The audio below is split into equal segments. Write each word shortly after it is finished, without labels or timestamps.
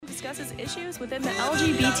discusses issues within the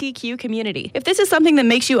LGBTQ community. If this is something that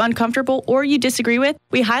makes you uncomfortable or you disagree with,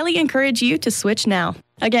 we highly encourage you to switch now.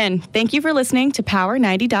 Again, thank you for listening to Power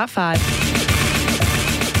 90.5.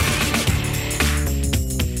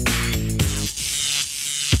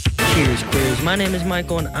 Cheers, queers. My name is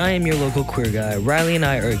Michael, and I am your local queer guy. Riley and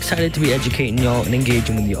I are excited to be educating y'all and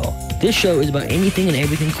engaging with y'all. This show is about anything and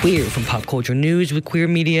everything queer, from pop culture news with queer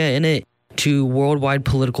media in it to worldwide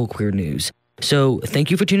political queer news. So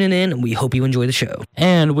thank you for tuning in, and we hope you enjoy the show.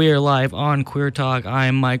 And we are live on Queer Talk.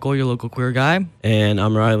 I'm Michael, your local queer guy. And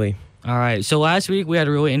I'm Riley. All right, so last week we had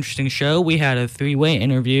a really interesting show. We had a 3-way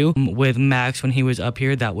interview with Max when he was up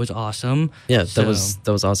here. That was awesome. Yeah, that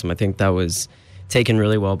was awesome. I think that was taken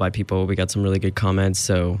really well by people. We got some really good comments,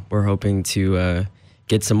 so we're hoping to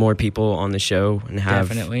get some more people on the show and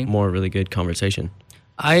have more really good conversation.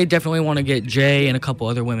 I definitely want to get Jay and a couple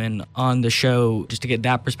other women on the show just to get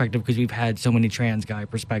that perspective, because we've had so many trans guy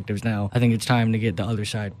perspectives now. I think it's time to get the other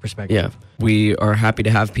side perspective. Yeah, we are happy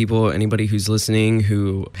to have people, anybody who's listening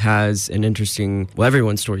who has an interesting, well,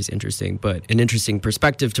 everyone's story is interesting, but an interesting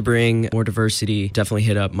perspective to bring, more diversity. Definitely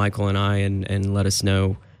hit up Michael and I and let us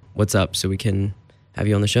know what's up so we can have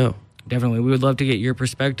you on the show. Definitely. We would love to get your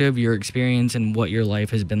perspective, your experience, and what your life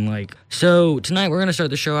has been like. So tonight we're going to start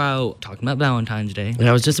the show out talking about Valentine's Day. And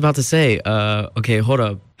I was just about to say, okay, hold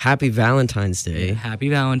up. Happy Valentine's Day. Yeah, happy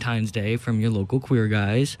Valentine's Day from your local queer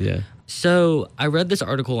guys. Yeah. So I read this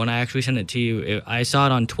article and I actually sent it to you. I saw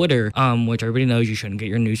it on Twitter, which everybody knows you shouldn't get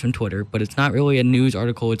your news from Twitter, but it's not really a news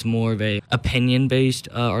article. It's more of a opinion-based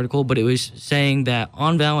article, but it was saying that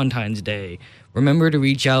on Valentine's Day, remember to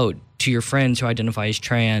reach out to your friends who identify as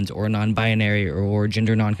trans or non-binary or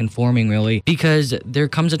gender non-conforming, really, because there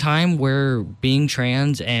comes a time where being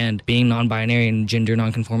trans and being non-binary and gender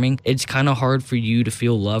non-conforming, it's kind of hard for you to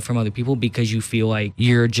feel love from other people because you feel like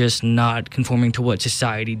you're just not conforming to what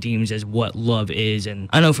society deems as what love is. And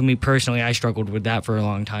I know for me personally, I struggled with that for a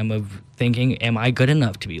long time of thinking, am I good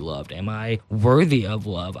enough to be loved? Am I worthy of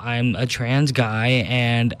love? I'm a trans guy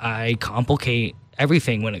and I complicate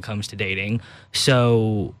everything when it comes to dating.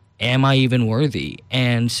 So am I even worthy?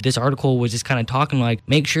 And this article was just kind of talking like,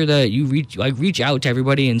 make sure that you reach out to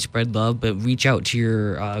everybody and spread love, but reach out to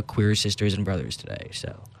your queer sisters and brothers today.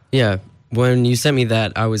 So yeah, when you sent me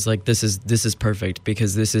that, I was like, this is perfect,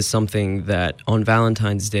 because this is something that on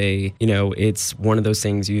Valentine's Day, you know, it's one of those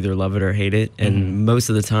things you either love it or hate it, and most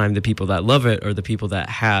of the time the people that love it are the people that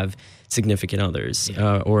have significant others,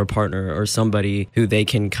 or a partner or somebody who they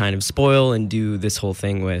can kind of spoil and do this whole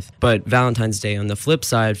thing with. But Valentine's Day, on the flip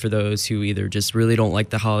side, for those who either just really don't like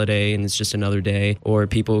the holiday and it's just another day, or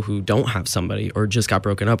people who don't have somebody or just got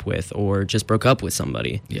broken up with or just broke up with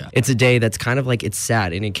somebody, it's a day that's kind of like, it's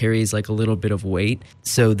sad and it carries like a little bit of weight.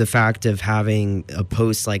 So the fact of having a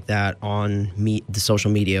post like that on the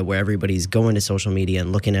social media, where everybody's going to social media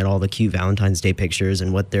and looking at all the cute Valentine's Day pictures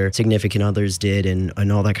and what their significant others did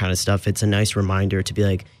and all that kind of stuff, it's a nice reminder to be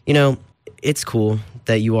like, you know, it's cool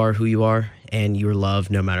that you are who you are and you're loved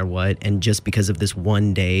no matter what. And just because of this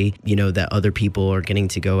one day, you know, that other people are getting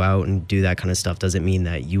to go out and do that kind of stuff doesn't mean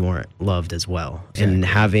that you aren't loved as well. Exactly. And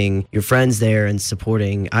having your friends there and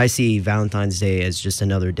supporting, I see Valentine's Day as just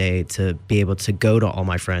another day to be able to go to all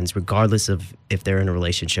my friends, regardless of if they're in a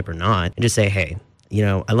relationship or not, and just say, hey, you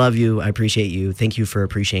know, I love you, I appreciate you, thank you for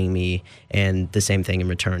appreciating me, and the same thing in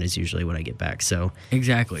return is usually what I get back. So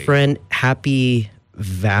exactly, friend, happy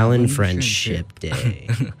Friendship Day.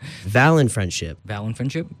 Friendship.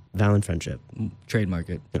 Trademark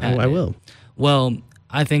it. Oh, I will. Well,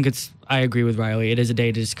 I think I agree with Riley. It is a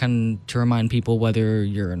day to just kind of to remind people, whether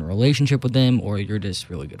you're in a relationship with them or you're just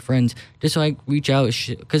really good friends, just like reach out,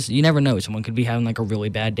 because you never know. Someone could be having like a really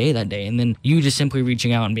bad day that day, and then you just simply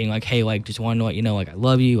reaching out and being like, hey, like, just want to let you know, like, I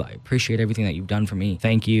love you. I appreciate everything that you've done for me.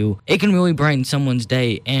 Thank you. It can really brighten someone's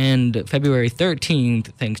day. And February 13th,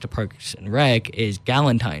 thanks to Parks and Rec, is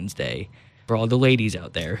Valentine's Day. For all the ladies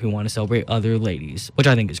out there who want to celebrate other ladies, which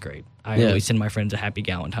I think is great. I always send my friends a happy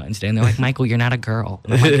Valentine's Day, and they're like, Michael, you're not a girl.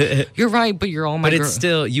 And I'm like, you're right, but you're all my girls. But it's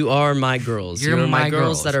still, you are my girls. You're my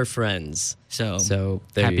girls that are friends. So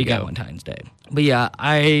happy Valentine's Day. But yeah,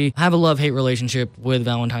 I have a love-hate relationship with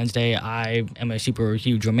Valentine's Day. I am a super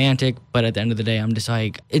huge romantic, but at the end of the day, I'm just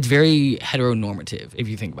like, it's very heteronormative, if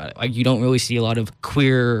you think about it. Like, you don't really see a lot of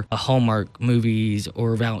queer Hallmark movies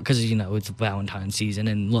or because, you know, it's Valentine's season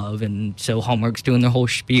and love, and so Hallmark's doing their whole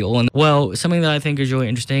spiel. And well, something that I think is really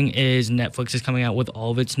interesting is Netflix is coming out with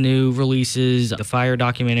all of its new releases. The Fire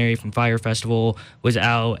documentary from Fire Festival was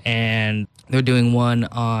out, and They're doing one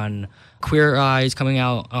on Queer Eyes coming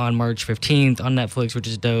out on March 15th on Netflix, which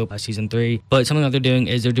is dope, season 3. But something that they're doing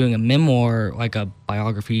is they're doing a memoir, like a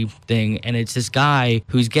biography thing, and it's this guy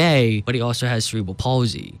who's gay, but he also has cerebral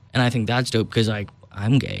palsy. And I think that's dope because, like,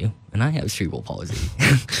 I'm gay and I have cerebral palsy.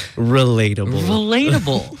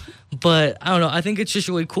 Relatable. But I don't know. I think it's just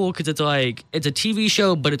really cool because it's like, it's a TV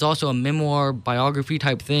show, but it's also a memoir biography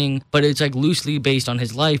type thing. But it's like loosely based on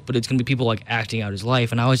his life, but it's going to be people like acting out his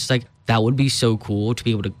life. And I was just like, that would be so cool to be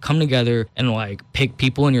able to come together and like pick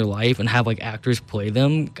people in your life and have like actors play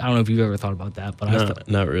them. I don't know if you've ever thought about that, but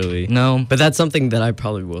not really. No, but that's something that I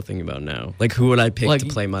probably will think about now. Like, who would I pick to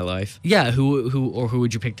play my life? Yeah, who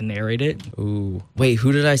would you pick to narrate it? Ooh, wait,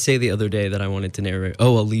 who did I say the other day that I wanted to narrate?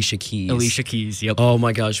 Oh, Alicia Keys. Alicia Keys, yep. Oh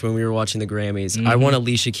my gosh, when we were watching the Grammys, I want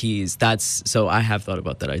Alicia Keys. So I have thought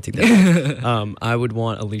about that. I take that. I would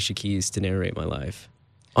want Alicia Keys to narrate my life.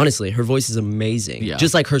 Honestly, her voice is amazing. Yeah.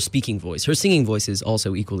 Just like her speaking voice. Her singing voice is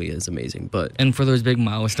also equally as amazing. And for those big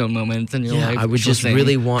milestone moments in your life. I would just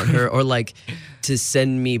really want her, or like to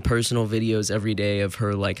send me personal videos every day of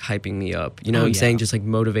her like hyping me up. You know what I'm saying? Just like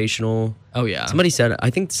motivational. Oh yeah. I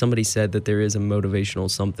think somebody said that there is a motivational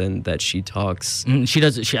something that she talks. She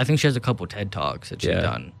does. I think she has a couple TED Talks that she's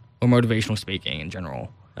done. Or motivational speaking in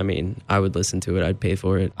general. I mean, I would listen to it. I'd pay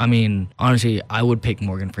for it. I mean, honestly, I would pick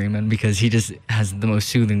Morgan Freeman because he just has the most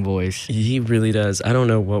soothing voice. He really does. I don't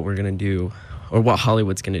know what we're going to do or what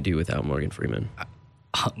Hollywood's going to do without Morgan Freeman.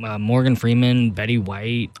 Morgan Freeman, Betty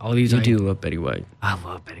White, all these. You do love Betty White. I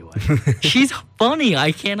love Betty White. She's funny.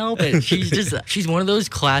 I can't help it. She's one of those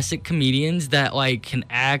classic comedians that like can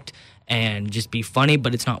act and just be funny,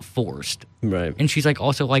 but it's not forced. Right. And she's like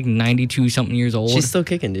also like 92 something years old. She's still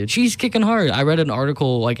kicking, dude. She's kicking hard. I read an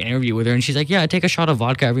article, like an interview with her, and she's like, yeah, I take a shot of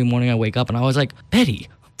vodka every morning I wake up. And I was like, Betty.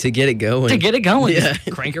 To get it going. Yeah.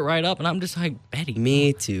 Just crank it right up. And I'm just like, Betty.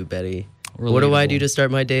 Me too, Betty. Relatable. What do I do to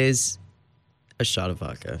start my days? A shot of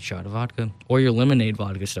vodka. Or your lemonade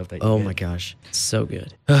vodka stuff that you Oh get. my gosh. It's so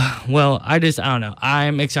good. Well, I don't know.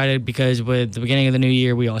 I'm excited because with the beginning of the new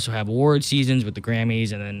year, we also have award seasons with the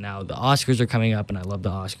Grammys, and then now the Oscars are coming up, and I love the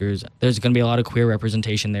Oscars. There's going to be a lot of queer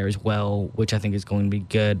representation there as well, which I think is going to be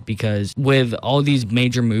good because with all these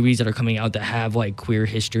major movies that are coming out that have like queer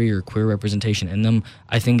history or queer representation in them,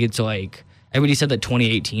 I think it's like, everybody said that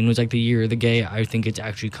 2018 was like the year of the gay. I think it's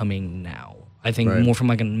actually coming now. I think more from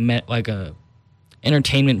like a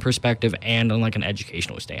entertainment perspective and on like an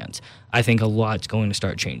educational stance. I think a lot's going to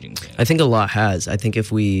start changing soon. I think a lot has. I think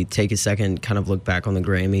if we take a second, kind of look back on the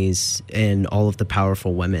Grammys and all of the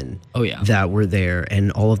powerful women that were there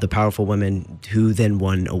and all of the powerful women who then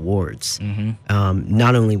won awards.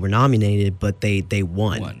 Not only were nominated, but they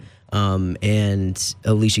won. And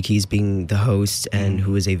Alicia Keys being the host and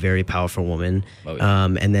who is a very powerful woman.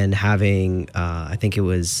 And then having, I think it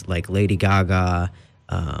was like Lady Gaga,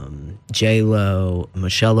 J-Lo,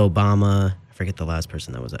 Michelle Obama. I forget the last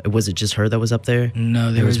person that was. Was it just her that was up there?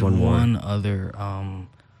 No, there was one other.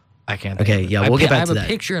 I can't. Okay, yeah, we'll get back to that. I have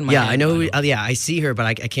a picture in my head. I know. I see her, but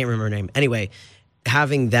I can't remember her name. Anyway,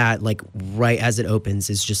 having that like right as it opens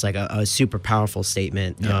is just like a super powerful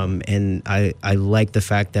statement. And I like the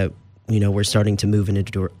fact that we're starting to move in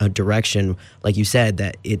a direction, like you said,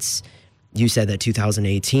 that it's. You said that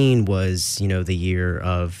 2018 was, the year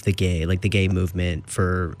of the gay movement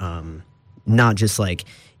for not just like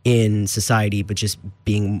in society, but just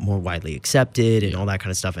being more widely accepted and all that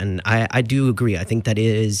kind of stuff. And I do agree. I think that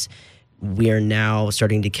we are now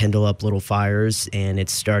starting to kindle up little fires, and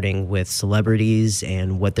it's starting with celebrities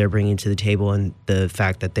and what they're bringing to the table and the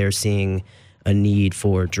fact that they're seeing a need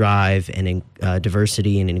for drive and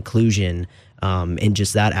diversity and inclusion in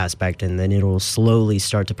just that aspect, and then it'll slowly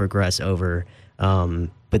start to progress over.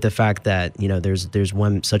 But the fact that there's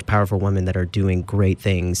such powerful women that are doing great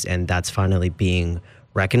things, and that's finally being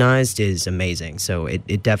recognized is amazing. So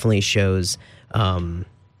it definitely shows some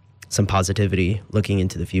positivity looking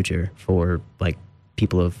into the future for like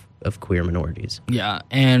people of queer minorities. Yeah,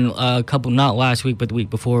 and not last week, but the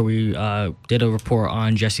week before, we did a report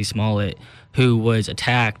on Jussie Smollett, who was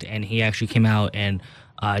attacked, and he actually came out and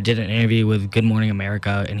did an interview with Good Morning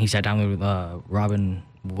America, and he sat down with Robin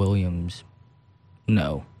Williams.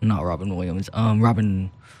 No, not Robin Williams.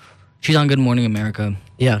 She's on Good Morning America.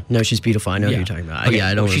 Yeah, no, she's beautiful. I know who you're talking about. Okay.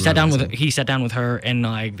 I don't. He sat down with her, and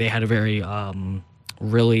like they had a very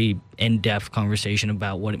really in-depth conversation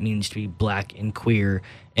about what it means to be black and queer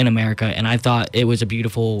in America. And I thought it was a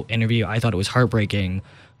beautiful interview. I thought it was heartbreaking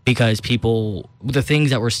because the things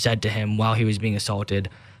that were said to him while he was being assaulted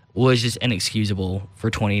was just inexcusable for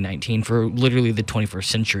 2019, for literally the 21st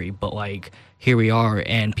century. But like, here we are,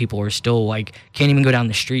 and people are still like, can't even go down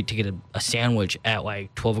the street to get a sandwich at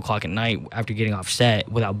like 12 o'clock at night after getting off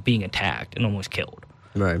set without being attacked and almost killed.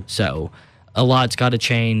 Right. So a lot's got to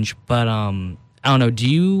change. But I don't know, do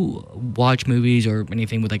you watch movies or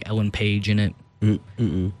anything with like Ellen Page in it?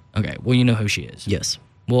 Mm-mm. Okay, well, you know who she is. Yes.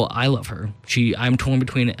 Well, I love her. I'm torn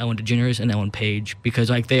between Ellen DeGeneres and Ellen Page because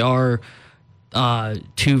like they are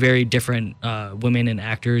two very different women and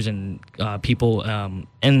actors and people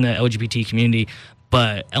in the LGBT community.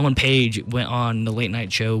 But Ellen Page went on the late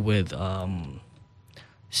night show with one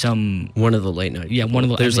of the late night. Yeah, one of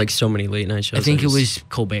the. There's like so many late night shows. I think it was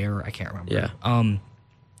Colbert. I can't remember. Yeah.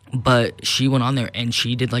 But she went on there and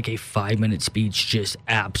she did like a 5-minute speech, just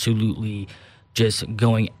absolutely just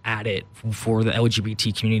going at it for the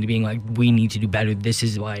LGBT community, being like, we need to do better. This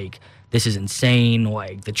is insane.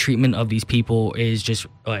 Like, the treatment of these people is just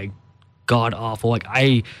like god awful. Like,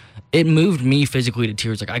 it moved me physically to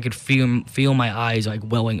tears. Like, I could feel my eyes like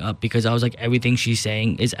welling up because I was like, everything she's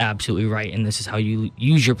saying is absolutely right, and this is how you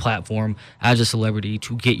use your platform as a celebrity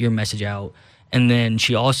to get your message out. And then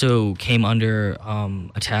she also came under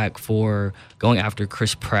attack for going after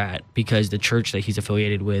Chris Pratt because the church that he's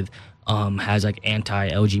affiliated with has like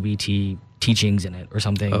anti-LGBT teachings in it or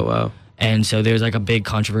something. Oh, wow. And so there's like a big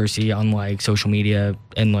controversy on like social media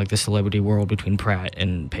and like the celebrity world between Pratt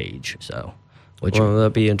and Page. So,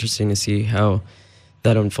 that'd be interesting to see how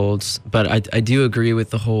that unfolds. But I do agree with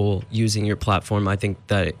the whole using your platform. I think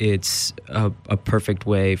that it's a perfect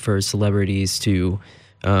way for celebrities to,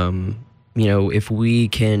 if we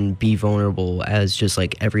can be vulnerable as just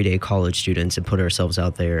like everyday college students and put ourselves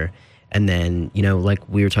out there. And then, like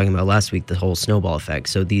we were talking about last week, the whole snowball effect.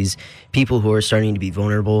 So these people who are starting to be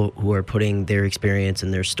vulnerable, who are putting their experience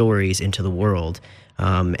and their stories into the world,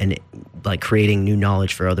 and like creating new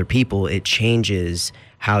knowledge for other people, it changes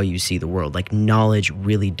how you see the world. Like, knowledge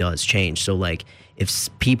really does change. So like, if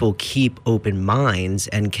people keep open minds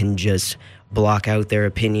and can just block out their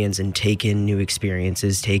opinions and take in new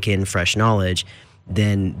experiences, take in fresh knowledge,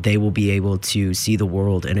 then they will be able to see the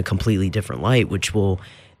world in a completely different light, which will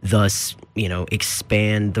thus,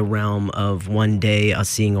 expand the realm of one day us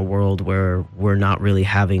seeing a world where we're not really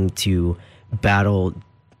having to battle,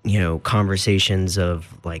 conversations of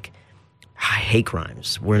like hate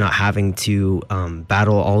crimes. We're not having to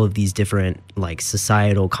battle all of these different like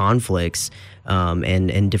societal conflicts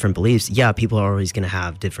and different beliefs. Yeah, people are always going to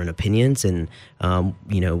have different opinions, and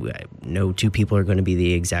no two people are going to be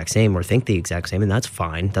the exact same or think the exact same, and that's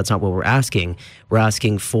fine. That's not what we're asking. We're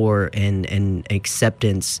asking for an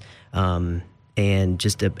acceptance and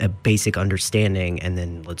just a basic understanding, and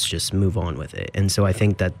then let's just move on with it. And so I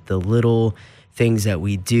think that the little things that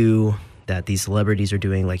we do, that these celebrities are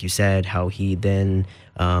doing, like you said, how he then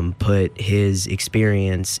put his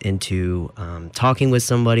experience into talking with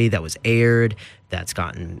somebody that was aired, that's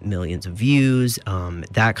gotten millions of views,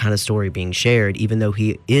 that kind of story being shared, even though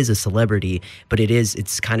he is a celebrity, but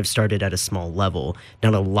it's kind of started at a small level.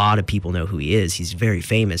 Not a lot of people know who he is. He's very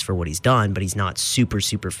famous for what he's done, but he's not super,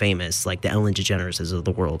 super famous like the Ellen DeGeneres of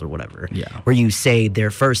the world or whatever, where you say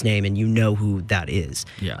their first name and you know who that is.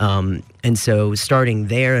 And so starting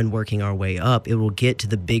there and working our way up, it will get to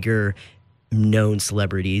the bigger known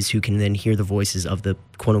celebrities who can then hear the voices of the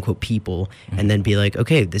quote-unquote people, and then be like,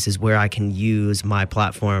 okay, this is where I can use my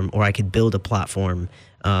platform, or I could build a platform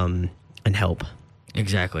and help.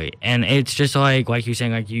 Exactly. And it's just like you're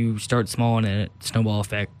saying, like, you start small and a snowball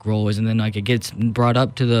effect grows, and then like it gets brought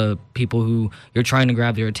up to the people who you're trying to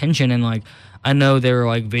grab their attention. And like, I know there are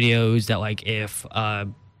like videos that like if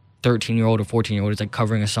 13-year-old or 14-year-old is like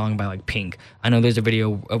covering a song by like Pink. I know there's a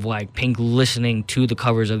video of like Pink listening to the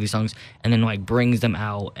covers of these songs and then like brings them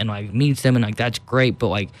out and like meets them, and like that's great. But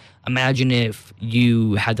like, imagine if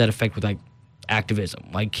you had that effect with like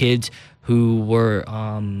activism, like kids who were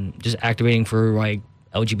just activating for like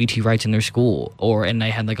LGBT rights in their school, and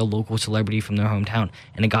they had like a local celebrity from their hometown,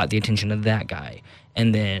 and it got the attention of that guy,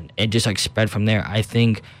 and then it just like spread from there. I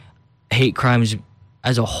think hate crimes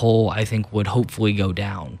as a whole, I think, would hopefully go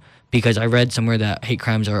down, because I read somewhere that hate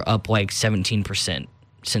crimes are up like 17%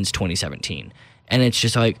 since 2017. And it's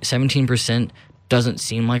just like 17% doesn't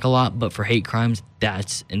seem like a lot, but for hate crimes,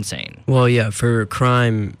 that's insane. Well, yeah, for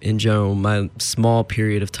crime in general, my small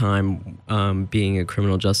period of time being a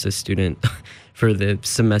criminal justice student for the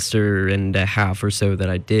semester and a half or so that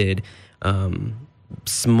I did,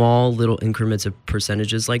 small little increments of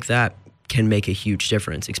percentages like that can make a huge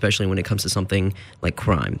difference, especially when it comes to something like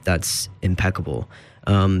crime. That's impeccable.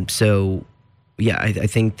 So, yeah, I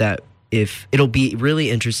think that if it'll be really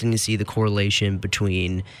interesting to see the correlation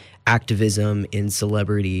between activism in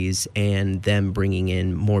celebrities and them bringing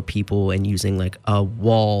in more people and using like a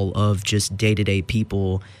wall of just day-to-day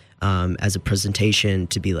people as a presentation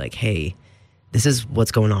to be like, hey, this is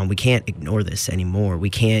what's going on. We can't ignore this anymore. We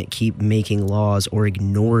can't keep making laws or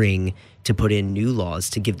ignoring to put in new laws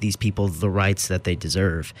to give these people the rights that they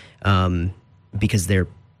deserve, because they're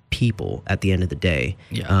people at the end of the day.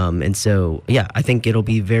 Yeah. And so, yeah, I think it'll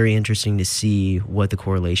be very interesting to see what the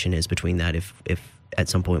correlation is between that if at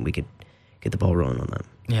some point we could get the ball rolling on that.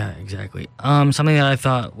 Yeah, exactly. Something that I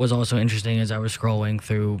thought was also interesting as I was scrolling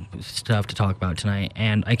through stuff to talk about tonight,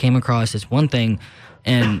 and I came across this one thing,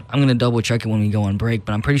 and I'm going to double check it when we go on break,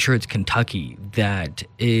 but I'm pretty sure it's Kentucky that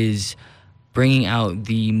is bringing out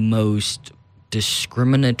the most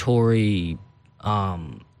discriminatory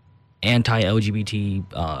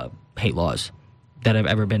anti-LGBT hate laws that have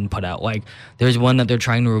ever been put out. Like, there's one that they're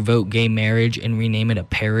trying to revoke gay marriage and rename it a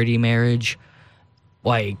parity marriage.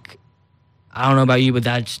 Like, I don't know about you, but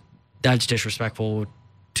that's disrespectful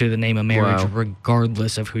to the name of marriage,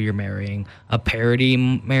 regardless of who you're marrying. A parity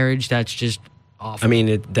marriage, that's just awful. I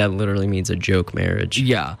mean, that literally means a joke marriage.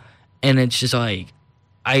 Yeah, and it's just like,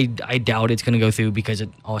 I doubt it's going to go through, because it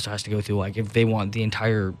also has to go through, like, if they want the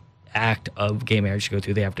entire act of gay marriage to go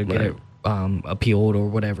through, they have to get it appealed or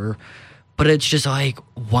whatever. But it's just like,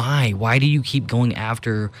 why? Why do you keep going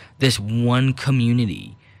after this one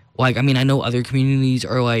community? Like, I mean, I know other communities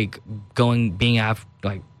are like being after,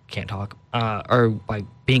 like, can't talk, or like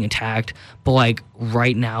being attacked, but like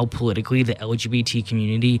right now politically, the LGBT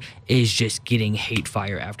community is just getting hate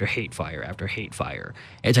fire after hate fire after hate fire.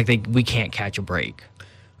 It's like we can't catch a break.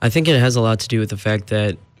 I think it has a lot to do with the fact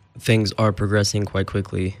that things are progressing quite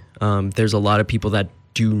quickly. There's a lot of people that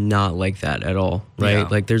do not like that at all, right? Yeah.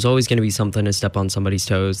 Like, there's always going to be something to step on somebody's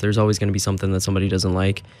toes. There's always going to be something that somebody doesn't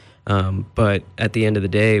like. But at the end of the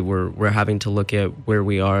day, we're having to look at where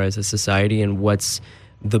we are as a society and what's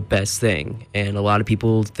the best thing. And a lot of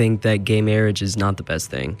people think that gay marriage is not the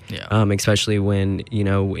best thing, especially when,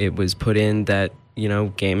 it was put in that,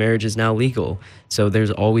 gay marriage is now legal. So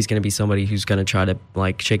there's always going to be somebody who's going to try to,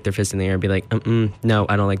 like, shake their fist in the air and be like, no,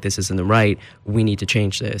 I don't like this. Isn't the right. We need to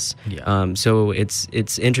change this. Yeah. So it's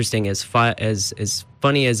interesting, as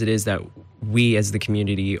funny as it is that we as the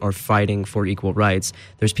community are fighting for equal rights,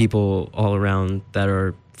 there's people all around that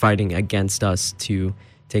are fighting against us to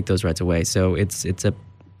take those rights away. So it's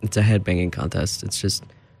a head-banging contest. It's just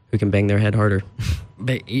who can bang their head harder.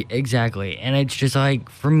 But exactly. And it's just like,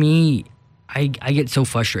 for me, I get so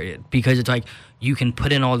frustrated, because it's like, you can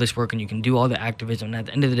put in all this work and you can do all the activism, and at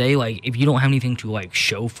the end of the day, like, if you don't have anything to, like,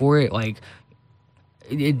 show for it, like,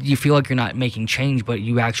 you feel like you're not making change, but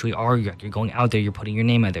you actually are. You're going out there, you're putting your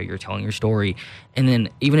name out there, you're telling your story, and then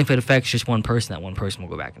even if it affects just one person, that one person will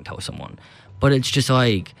go back and tell someone. But it's just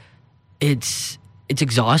like, it's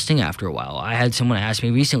exhausting after a while. I had someone ask me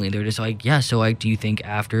recently, they're just like, yeah, so, like, do you think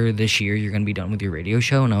after this year you're going to be done with your radio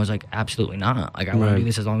show? And I was like, absolutely not. Like, I want to do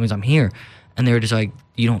this as long as I'm here. And they were just like,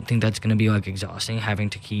 you don't think that's going to be, like, exhausting, having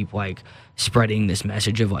to keep, like, spreading this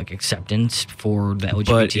message of, like, acceptance for the LGBT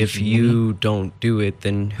But if community? you don't do it,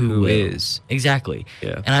 then who is? Exactly.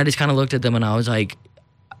 Yeah. And I just kind of looked at them and I was like,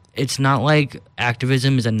 it's not like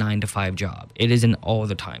activism is a 9-to-5 job. It is an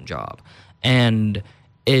all-the-time job. And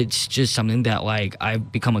it's just something that, like,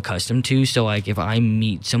 I've become accustomed to. So, like, if I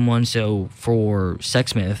meet someone, so for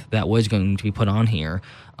Sexsmith that was going to be put on here,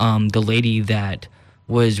 the lady that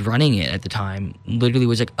was running it at the time literally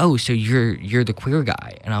was like, oh, so you're the queer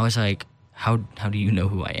guy. And I was like, how do you know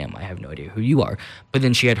who I am? I have no idea who you are. But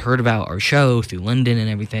then she had heard about our show through London and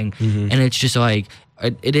everything. And it's just like,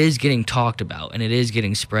 it is getting talked about and it is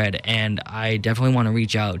getting spread. And I definitely want to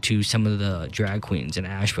reach out to some of the drag queens in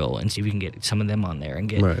Asheville and see if we can get some of them on there and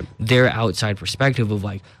get their outside perspective of,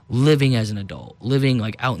 like, living as an adult, living,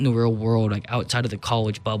 like, out in the real world, like, outside of the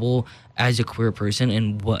college bubble as a queer person,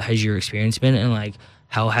 and what has your experience been, and, like,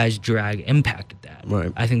 how has drag impacted that?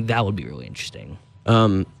 Right. I think that would be really interesting.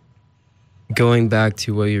 Going back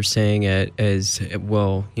to what you're saying, as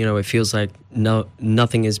well, it feels like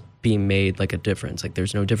nothing is being made, like, a difference. Like,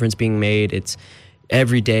 there's no difference being made. It's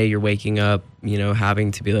every day you're waking up,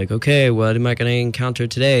 having to be like, okay, what am I going to encounter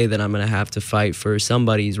today that I'm going to have to fight for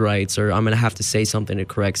somebody's rights, or I'm going to have to say something to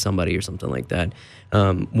correct somebody or something like that.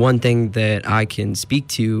 One thing that I can speak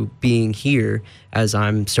to being here as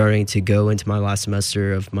I'm starting to go into my last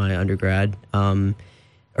semester of my undergrad,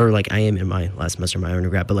 or, like, I am in my last semester of my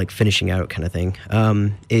undergrad, but, like, finishing out kind of thing,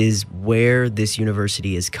 is where this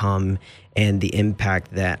university has come and the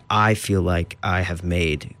impact that I feel like I have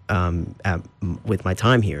made with my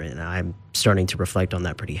time here. And I'm starting to reflect on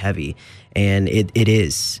that pretty heavy. And it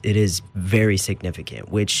is very significant,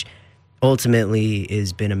 which ultimately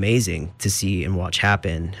has been amazing to see and watch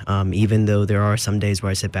happen. Even though there are some days where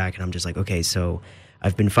I sit back and I'm just like, okay, so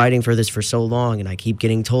I've been fighting for this for so long and I keep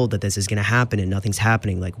getting told that this is going to happen and nothing's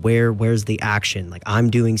happening. Like, where's the action? Like, I'm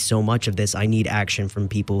doing so much of this. I need action from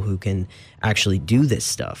people who can actually do this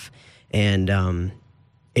stuff. And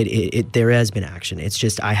there has been action. It's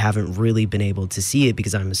just I haven't really been able to see it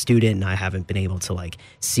because I'm a student and I haven't been able to like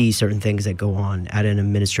see certain things that go on at an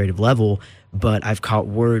administrative level. But I've caught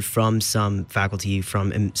word from some faculty,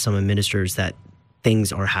 from some administrators that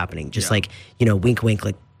things are happening. Just like, wink, wink,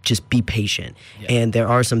 like just be patient. Yeah. And there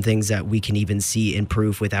are some things that we can even see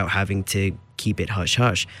improve without having to keep it hush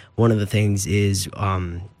hush. One of the things is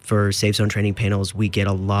for Safe Zone training panels, we get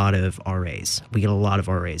a lot of RAs.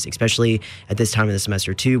 Especially at this time of the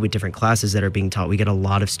semester too, with different classes that are being taught. We get a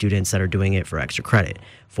lot of students that are doing it for extra credit,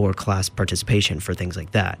 for class participation, for things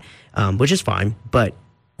like that, which is fine. But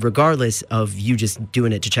regardless of you just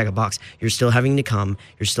doing it to check a box, you're still having to come,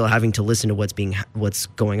 you're still having to listen to what's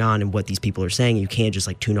going on and what these people are saying. You can't just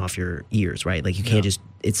like tune off your ears, right? Like you can't just,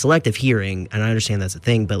 it's selective hearing, and I understand that's a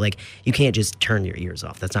thing, but like you can't just turn your ears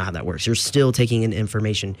off. That's not how that works. You're still taking in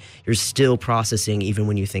information, you're still processing even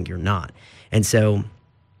when you think you're not. And so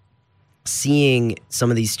seeing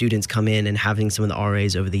some of these students come in and having some of the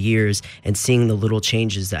RAs over the years and seeing the little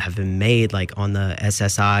changes that have been made, like on the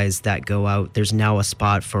SSIs that go out, there's now a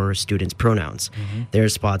spot for students' pronouns. Mm-hmm.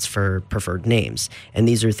 There's spots for preferred names. And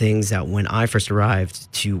these are things that when I first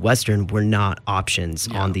arrived to Western were not options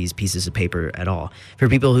on these pieces of paper at all. For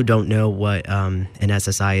people who don't know what an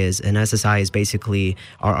SSI is basically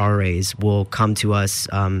our RAs will come to us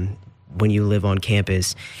when you live on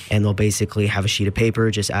campus, and they'll basically have a sheet of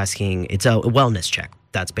paper just asking, it's a wellness check.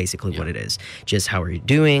 That's basically what it is. Just how are you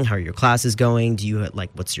doing? How are your classes going? Do you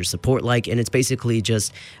what's your support like? And it's basically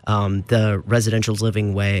just the residential's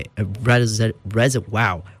living way,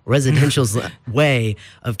 residential's way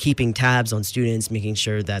of keeping tabs on students, making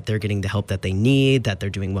sure that they're getting the help that they need, that they're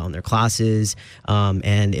doing well in their classes,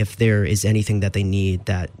 and if there is anything that they need,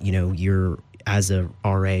 that you're as a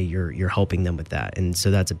RA, you're helping them with that. And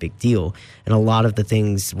so that's a big deal. And a lot of the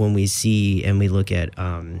things when we see and we look at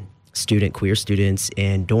queer students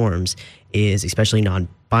in dorms is, especially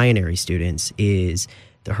non-binary students, is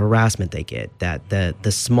the harassment they get, that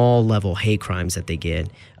the small level hate crimes that they get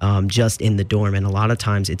just in the dorm. And a lot of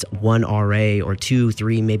times it's one RA or two,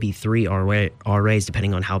 three, maybe three RAs,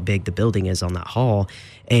 depending on how big the building is on that hall.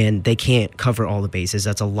 And they can't cover all the bases.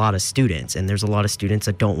 That's a lot of students. And there's a lot of students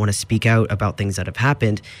that don't want to speak out about things that have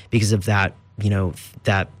happened because of that,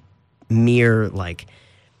 that mere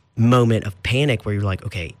moment of panic where you're like,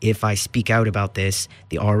 okay, if I speak out about this,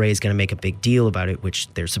 the RA is going to make a big deal about it, which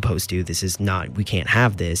they're supposed to. This is not, we can't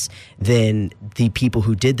have this. Then the people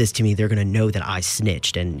who did this to me, they're going to know that I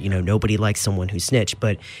snitched, and nobody likes someone who snitched.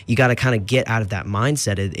 But you got to kind of get out of that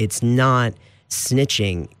mindset. It's not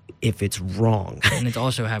snitching if it's wrong. And it's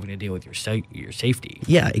also having to deal with your safety.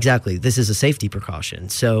 Yeah, exactly. This is a safety precaution.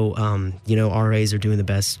 So, RAs are doing the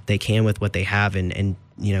best they can with what they have, and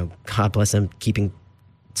God bless them, keeping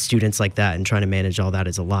students like that and trying to manage all that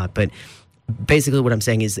is a lot. But basically what I'm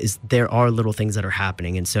saying is there are little things that are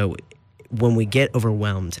happening. And so when we get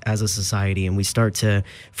overwhelmed as a society and we start to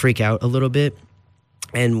freak out a little bit,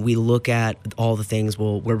 and we look at all the things,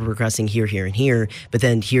 well, we're progressing here, here, and here, but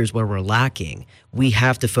then here's where we're lacking. We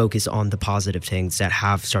have to focus on the positive things that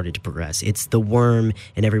have started to progress. It's the worm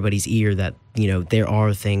in everybody's ear that, there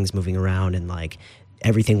are things moving around, and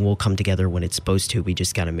everything will come together when it's supposed to. We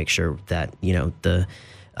just got to make sure that, the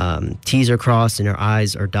T's are crossed and our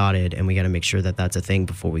I's are dotted, and we got to make sure that that's a thing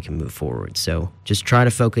before we can move forward. So just try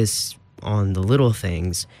to focus on the little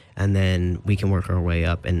things, and then we can work our way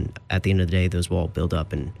up. And at the end of the day, those will all build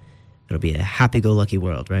up, and it'll be a happy-go-lucky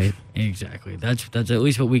world, right? Exactly. That's at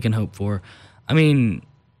least what we can hope for. I mean,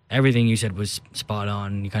 everything you said was spot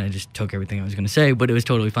on. You kind of just took everything I was going to say, but it was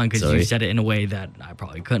totally fine because you said it in a way that I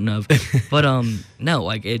probably couldn't have. But no,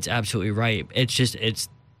 it's absolutely right.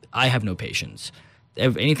 I have no patience.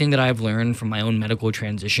 Anything that I've learned from my own medical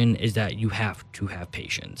transition is that you have to have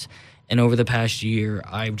patience. And over the past year,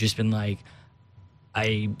 I've just been I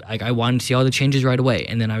wanted to see all the changes right away,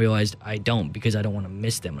 and then I realized I don't, because I don't want to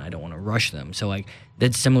miss them and I don't want to rush them. So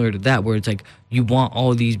that's similar to that, where it's you want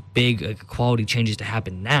all these big quality changes to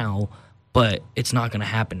happen now, but it's not going to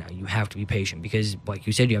happen now. You have to be patient because, like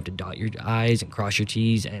you said, you have to dot your I's and cross your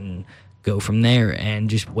T's and go from there and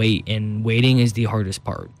just wait. And waiting is the hardest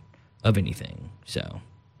part of anything. So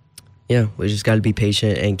yeah, we just got to be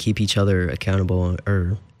patient and keep each other accountable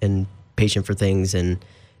and patient for things, and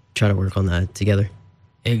try to work on that together.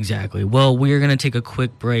 Exactly. Well, we're going to take a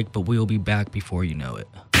quick break, but we'll be back before you know it.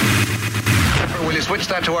 Will you switch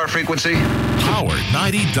that to our frequency? Power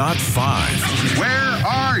 90.5. Where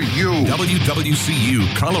are you? WWCU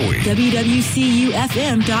Cullowhee. WWCU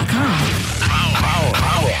FM.com.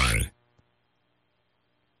 Power.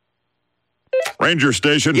 Ranger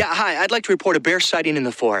Station. Yeah, hi. I'd like to report a bear sighting in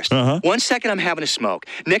the forest. 1 second, I'm having a smoke.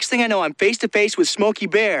 Next thing I know, I'm face to face with Smokey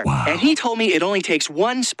Bear. Wow. And he told me it only takes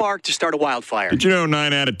one spark to start a wildfire. Did you know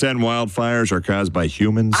 9 out of 10 wildfires are caused by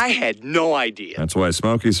humans? I had no idea. That's why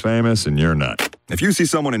Smokey's famous and you're not. If you see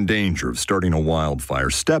someone in danger of starting a wildfire,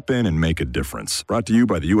 step in and make a difference. Brought to you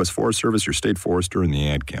by the U.S. Forest Service, your state forester, and the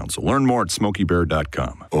Ad Council. Learn more at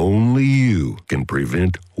SmokeyBear.com. Only you can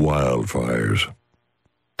prevent wildfires.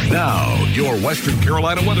 Now, your Western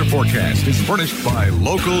Carolina weather forecast is furnished by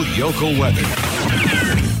Local Yocal Weather.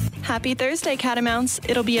 Happy Thursday, Catamounts.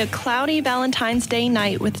 It'll be a cloudy Valentine's Day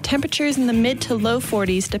night with temperatures in the mid to low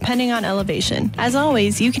 40s depending on elevation. As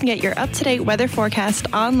always, you can get your up-to-date weather forecast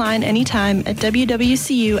online anytime at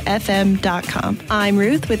WWCUFM.com. I'm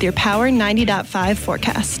Ruth with your Power 90.5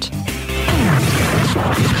 forecast.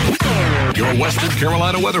 Your Western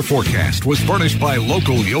Carolina weather forecast was furnished by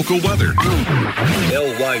Local Yocal Weather.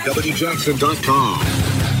 LYWJackson.com.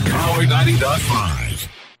 Power 90.5.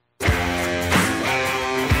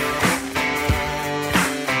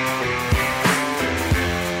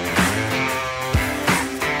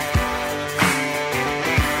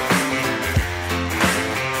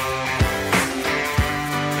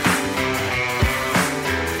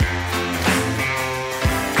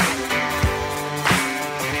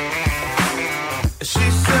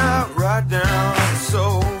 She sat right down on the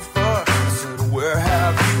sofa. I said, where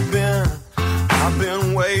have you been? I've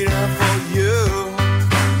been waiting for you.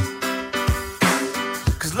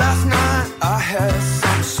 'Cause last night I had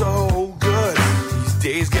something so good. These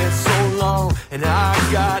days get so long and I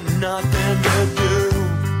got nothing to do.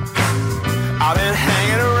 I've been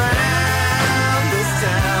hanging around this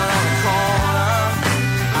town on the corner.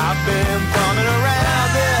 I've been bumming around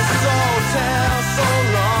this old town so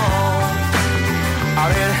long.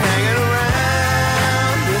 I've been hanging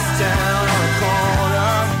around this town on the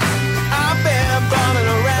corner. I've been bumming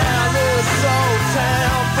around this old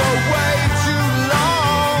town for way too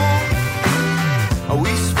long.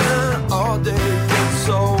 We spent all day getting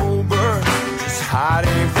sober, just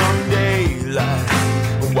hiding from daylight,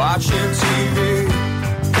 watching TV.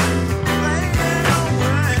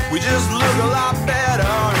 We just look a lot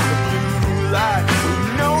better in the blue light.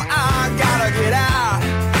 You know I gotta get out,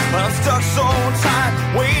 but I'm stuck so tight,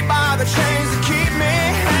 wait by the chains that keep me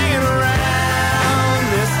hanging around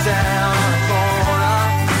this town on the corner.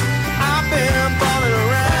 I've been bumming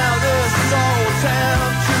around this old town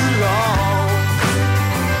too long.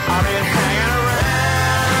 I've been hanging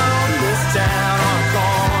around this town on the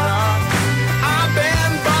corner. I've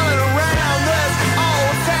been bumming around this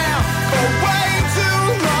old town for way too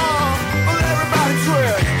long. Well, everybody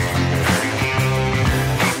twist.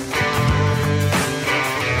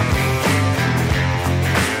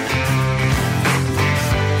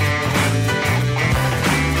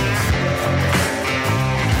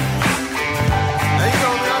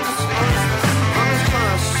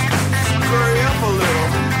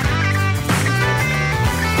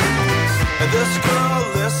 This girl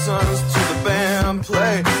listens to the band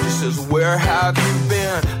play. She says, where have you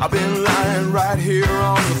been? I've been lying right here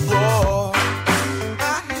on the floor.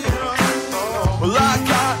 Well, I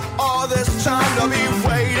got all this time to be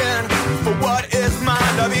waiting for what is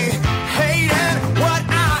mine, to be hating what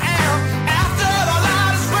I am after the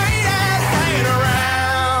light is faded. Hanging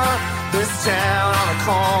around this town on the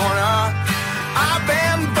corner. I've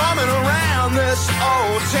been bumming around this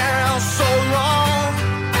old town so long.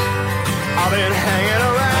 I've been hanging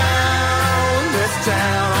around this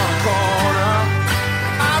town on the corner.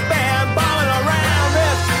 I've been bumming around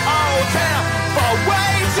this old town for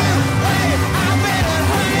way too late. I've been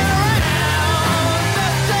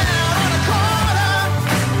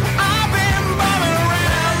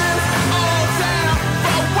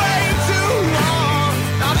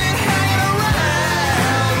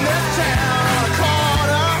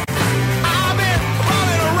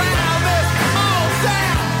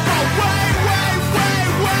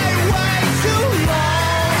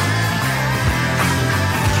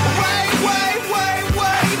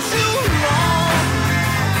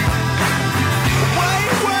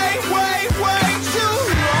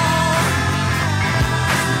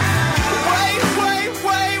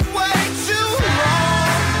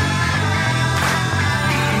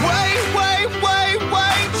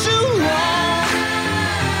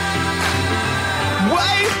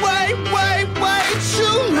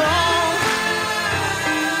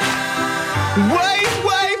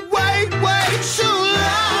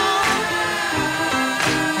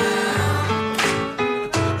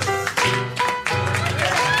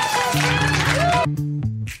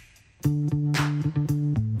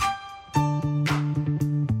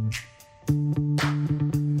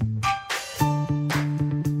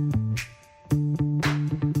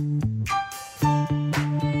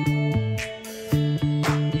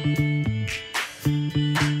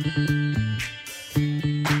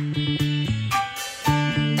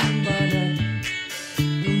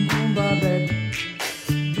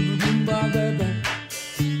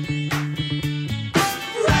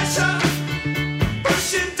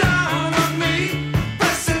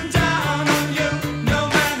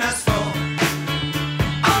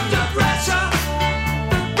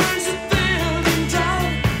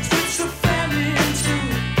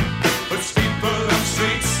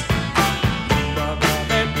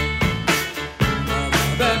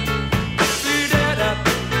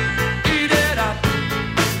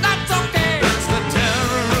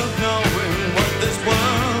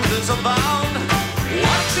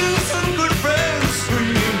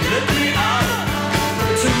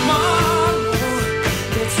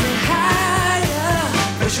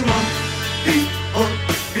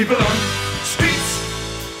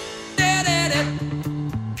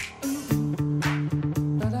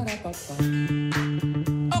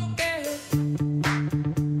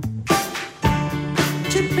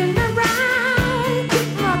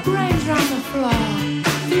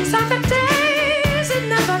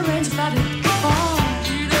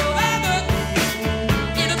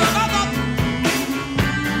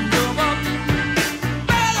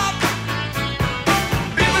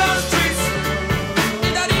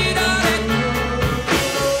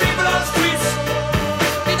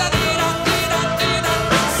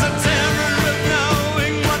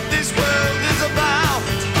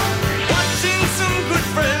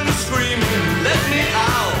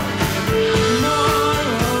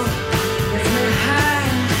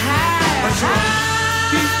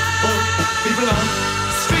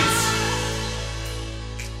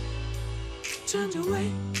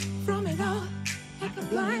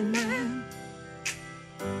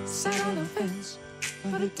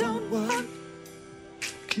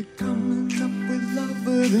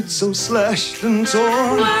So slashed and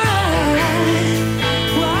torn.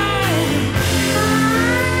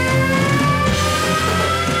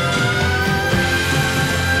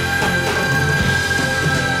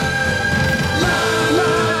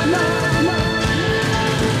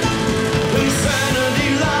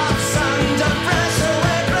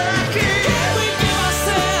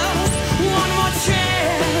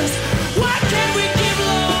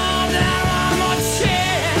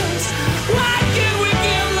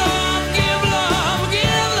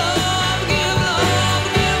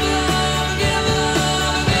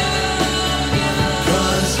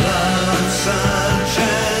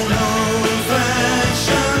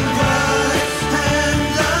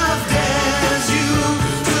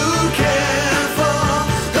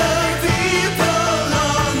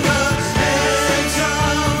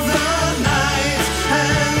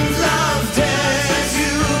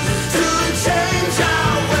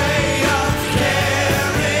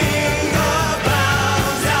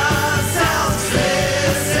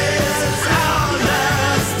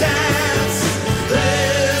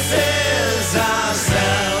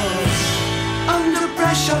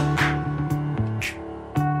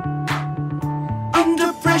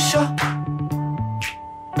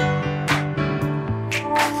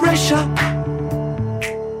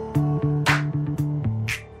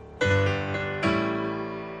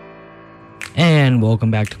 And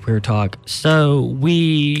welcome back to Queer Talk. So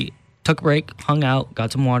we took a break, hung out,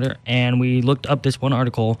 got some water, and we looked up this one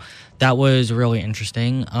article that was really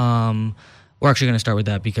interesting. We're actually going to start with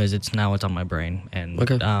that because it's on my brain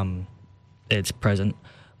and it's present.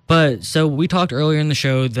 But so we talked earlier in the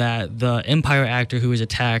show that the Empire actor who was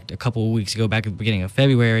attacked a couple of weeks ago, back at the beginning of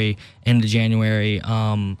February into January,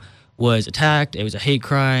 was attacked. It was a hate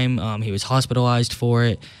crime. He was hospitalized for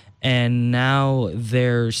it. And now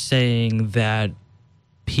they're saying that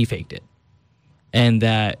he faked it. And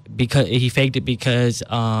that because he faked it because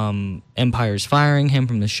Empire's firing him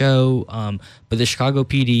from the show, but the Chicago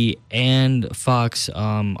PD and Fox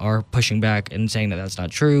are pushing back and saying that that's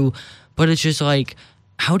not true. But it's just like,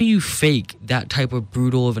 how do you fake that type of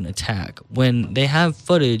brutal of an attack when they have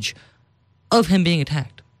footage of him being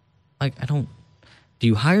attacked? Like, do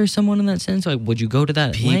you hire someone in that sense? Like, would you go to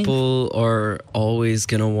that People are always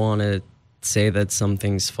going to want to say that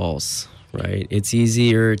something's false, right? It's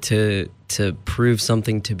easier to prove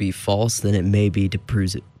something to be false than it may be to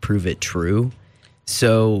prove it true.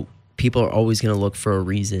 So people are always going to look for a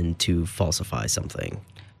reason to falsify something.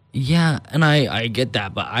 Yeah, and I get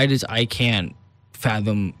that, but I can't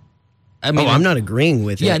fathom. I mean, I'm not agreeing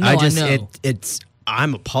with it. Yeah, no, I know.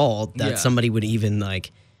 I'm appalled that somebody would even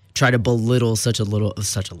like try to belittle such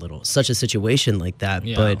a situation like that.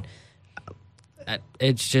 Yeah. But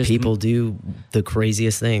it's just people do the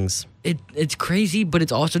craziest things. It's crazy, but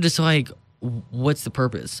it's also just like, what's the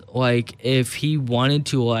purpose? Like, if he wanted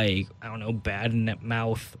to, like, I don't know,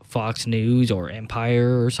 bad-mouth Fox News or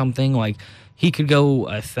Empire or something, like, he could go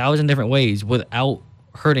 1,000 different ways without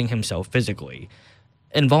hurting himself physically,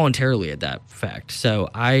 involuntarily at that fact. So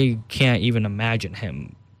I can't even imagine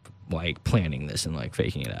him, like, planning this and, like,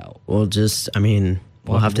 faking it out. Well,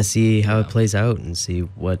 we'll have to see how it plays out and see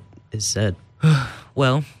what is said.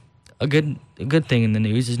 Well, a good thing in the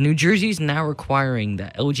news is New Jersey is now requiring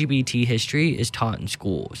that LGBT history is taught in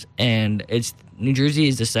schools, and New Jersey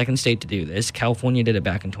is the second state to do this. California did it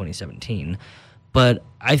back in 2017, but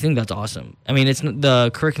I think that's awesome. I mean,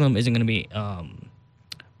 the curriculum isn't going to be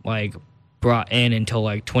like brought in until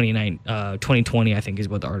like 2020, I think is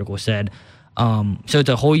what the article said. So it's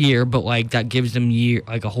a whole year, but like that gives them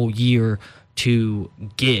a whole year to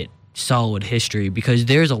get solid history, because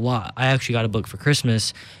there's a lot. I actually got a book for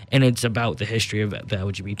Christmas, and it's about the history of the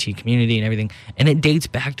LGBT community and everything, and it dates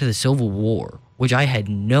back to the Civil War, which I had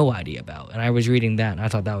no idea about, and I was reading that, and I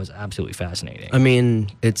thought that was absolutely fascinating. I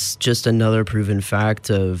mean, it's just another proven fact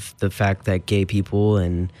of the fact that gay people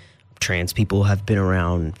and trans people have been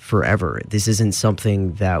around forever. This isn't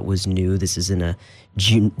something that was new. This isn't a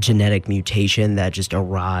genetic mutation that just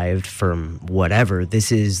arrived from whatever.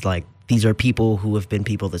 These are people who have been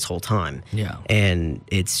people this whole time. Yeah. And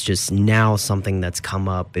it's just now something that's come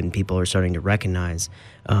up and people are starting to recognize.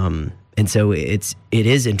 And so it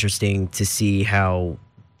is interesting to see how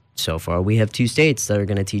so far we have 2 states that are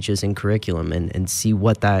going to teach us in curriculum and see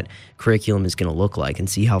what that curriculum is going to look like and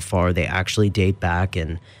see how far they actually date back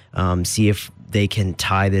and see if they can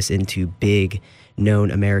tie this into big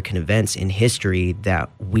known American events in history that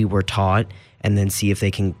we were taught, and then see if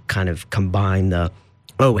they can kind of combine the,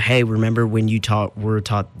 oh, hey, remember when you were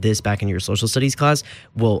taught this back in your social studies class?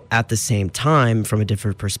 Well, at the same time, from a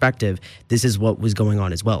different perspective, this is what was going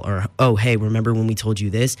on as well. Or, oh, hey, remember when we told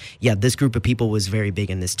you this? Yeah, this group of people was very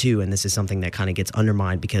big in this too, and this is something that kind of gets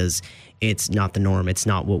undermined because it's not the norm. It's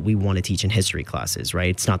not what we want to teach in history classes, right?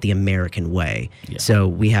 It's not the American way. Yeah. So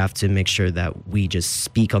we have to make sure that we just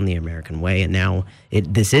speak on the American way, and now it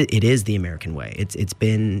is the American way. It's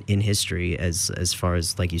been in history as far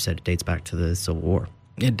as, like you said, it dates back to the Civil War.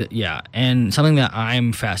 Yeah, and something that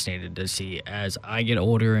I'm fascinated to see as I get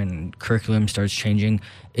older and curriculum starts changing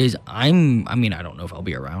is I don't know if I'll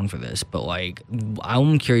be around for this, but like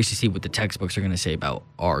I'm curious to see what the textbooks are going to say about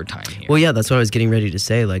our time here. Well, yeah, that's what I was getting ready to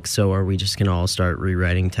say. Like, so are we just going to all start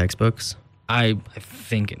rewriting textbooks? I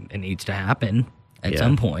think it needs to happen at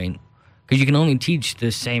some point, because you can only teach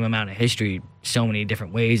the same amount of history so many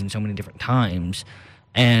different ways and so many different times,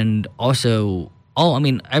 and also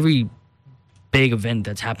every big event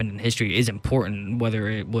that's happened in history is important, whether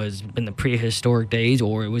it was in the prehistoric days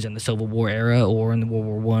or it was in the Civil War era or in the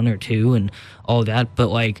World War I or II and all that. But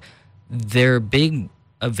like, there are big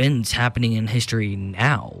events happening in history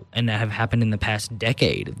now and that have happened in the past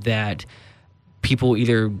decade that people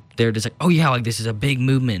they're just like, oh yeah, like this is a big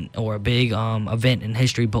movement or a big event in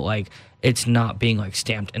history, but like it's not being like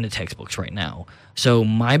stamped in the textbooks right now. So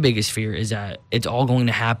my biggest fear is that it's all going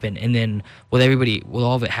to happen, and then with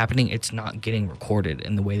all of it happening, it's not getting recorded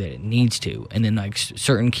in the way that it needs to, and then like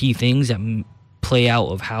certain key things that play out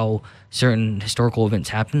of how certain historical events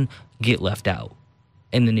happen get left out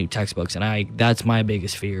in the new textbooks. And that's my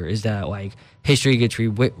biggest fear, is that like history gets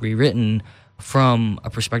rewritten from a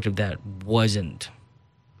perspective that wasn't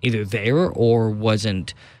either there or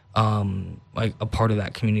wasn't like a part of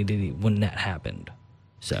that community when that happened.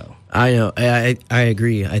 So I know, I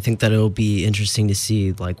agree. I think that it'll be interesting to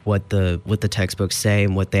see like what the textbooks say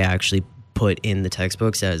and what they actually put in the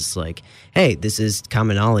textbooks as like, hey, this is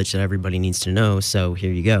common knowledge that everybody needs to know. So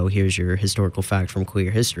here you go. Here's your historical fact from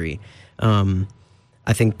queer history.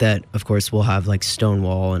 I think that, of course, we'll have like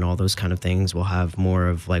Stonewall and all those kind of things. We'll have more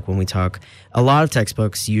of like when we talk, a lot of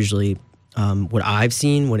textbooks usually, what I've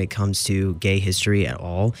seen when it comes to gay history at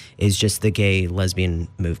all is just the gay lesbian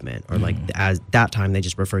movement, or like as that time they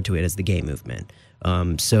just referred to it as the gay movement.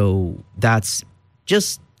 So that's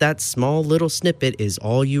just that small little snippet is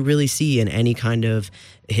all you really see in any kind of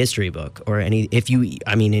history book or in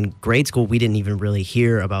grade school, we didn't even really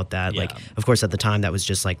hear about that. Yeah. Like, of course, at the time that was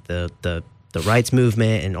just like the the rights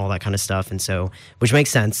movement and all that kind of stuff. And so, which makes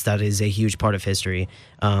sense. That is a huge part of history.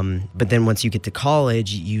 But then once you get to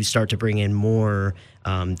college, you start to bring in more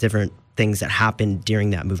different things that happened during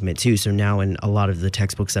that movement too. So now in a lot of the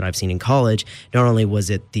textbooks that I've seen in college, not only was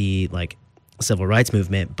it the like civil rights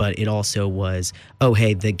movement, but it also was, oh,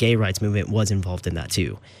 hey, the gay rights movement was involved in that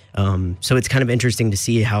too. So it's kind of interesting to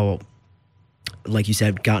see how, like you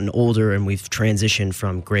said, gotten older and we've transitioned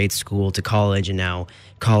from grade school to college and now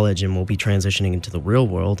college, and we'll be transitioning into the real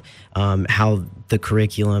world, how the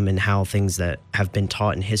curriculum and how things that have been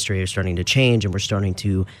taught in history are starting to change, and we're starting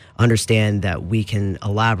to understand that we can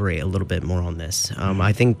elaborate a little bit more on this.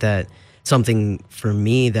 I think that something for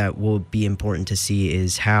me that will be important to see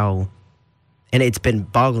is how, and it's been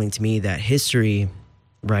boggling to me that history,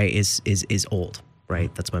 right, is old.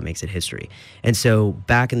 Right? That's what makes it history. And so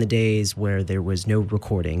back in the days where there was no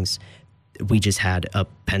recordings, we just had a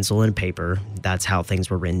pencil and paper. That's how things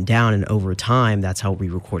were written down. And over time, that's how we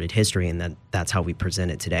recorded history. And that's how we present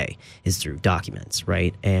it today, is through documents,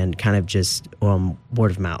 right? And kind of just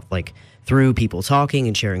word of mouth, like through people talking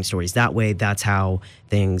and sharing stories that way. That's how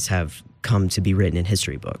things have come to be written in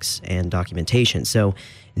history books and documentation. So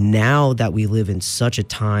now that we live in such a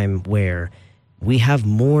time where we have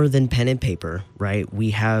more than pen and paper, right? We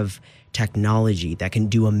have technology that can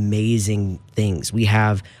do amazing things. We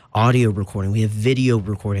have audio recording, we have video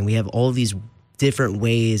recording, we have all these different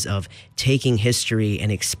ways of taking history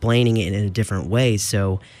and explaining it in a different way.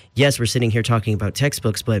 So yes, we're sitting here talking about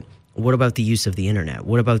textbooks, but what about the use of the internet?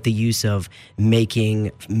 What about the use of making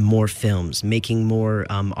more films, making more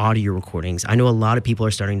audio recordings? I know a lot of people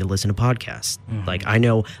are starting to listen to podcasts. Like I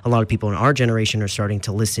know a lot of people in our generation are starting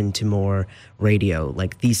to listen to more radio.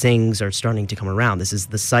 Like these things are starting to come around. This is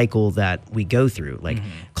the cycle that we go through. Like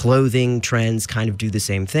clothing trends kind of do the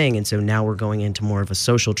same thing. And so now we're going into more of a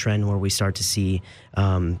social trend where we start to see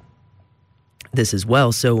this as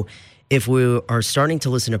well. So if we are starting to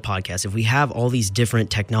listen to podcasts, if we have all these different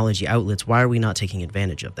technology outlets, why are we not taking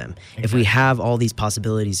advantage of them? Exactly. If we have all these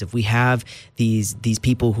possibilities, if we have these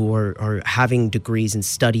people who are having degrees in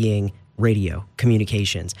studying radio,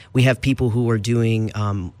 communications, we have people who are doing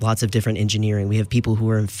lots of different engineering, we have people who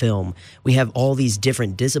are in film, we have all these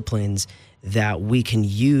different disciplines that we can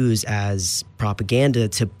use as propaganda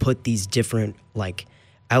to put these different like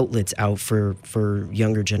outlets out for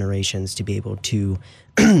younger generations to be able to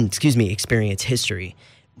experience history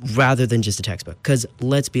rather than just a textbook. Because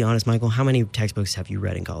let's be honest, Michael, how many textbooks have you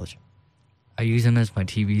read in college? I use them as my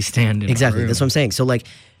TV stand. Exactly, that's what I'm saying. So like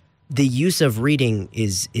the use of reading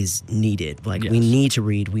is needed. Like we need to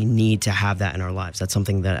read, we need to have that in our lives. That's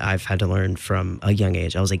something that I've had to learn from a young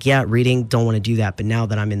age. I was like, yeah, reading, don't want to do that. But now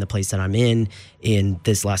that I'm in the place that I'm in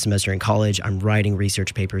this last semester in college, I'm writing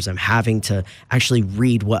research papers. I'm having to actually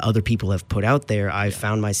read what other people have put out there. I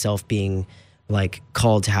found myself being like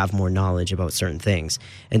called to have more knowledge about certain things.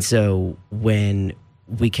 And so when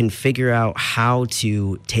we can figure out how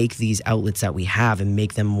to take these outlets that we have and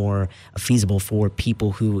make them more feasible for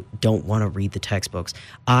people who don't want to read the textbooks.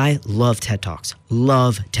 I love TED Talks.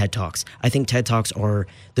 I think TED Talks are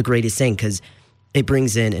the greatest thing because it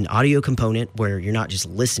brings in an audio component where you're not just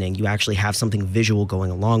listening, you actually have something visual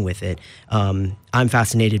going along with it. I'm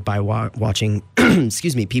fascinated by watching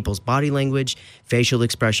people's body language, facial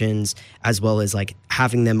expressions, as well as like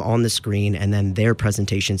having them on the screen and then their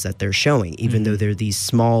presentations that they're showing, even though they're these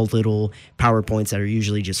small little PowerPoints that are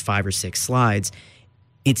usually just 5 or 6 slides.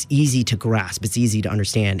 It's easy to grasp. It's easy to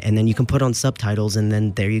understand. And then you can put on subtitles and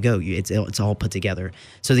then there you go. It's all put together.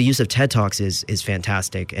 So the use of TED Talks is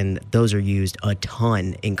fantastic. And those are used a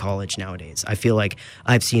ton in college nowadays. I feel like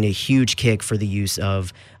I've seen a huge kick for the use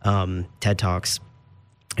of TED Talks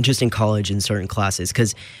just in college in certain classes.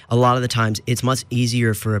 Because a lot of the times it's much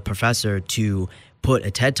easier for a professor to put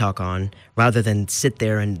a TED Talk on rather than sit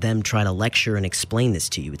there and them try to lecture and explain this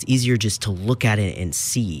to you. It's easier just to look at it and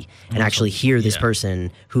see and actually hear this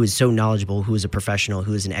person who is so knowledgeable, who is a professional,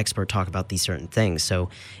 who is an expert talk about these certain things. So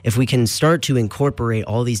if we can start to incorporate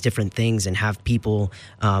all these different things and have people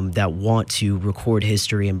that want to record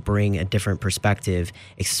history and bring a different perspective,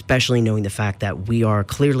 especially knowing the fact that we are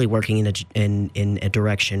clearly working in a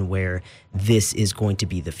direction where this is going to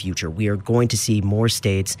be the future. We are going to see more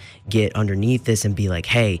states get underneath this and be like,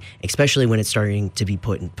 hey, especially when it's starting to be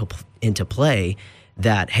put into play,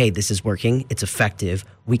 that, hey, this is working, it's effective,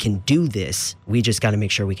 we can do this, we just got to make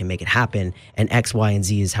sure we can make it happen, and X, Y, and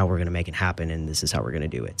Z is how we're going to make it happen, and this is how we're going to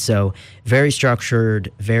do it. So very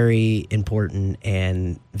structured, very important,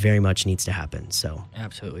 and very much needs to happen. So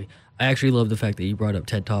absolutely. I actually love the fact that you brought up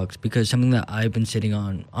TED Talks because something that I've been sitting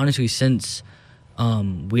on, honestly, since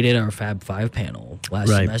we did our Fab 5 panel last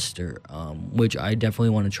semester, which I definitely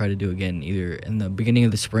want to try to do again, either in the beginning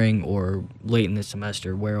of the spring or late in the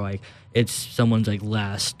semester, where like it's someone's like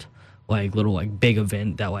last like little like big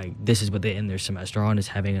event that like this is what they end their semester on, is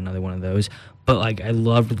having another one of those. But like I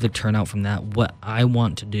loved the turnout from that. What I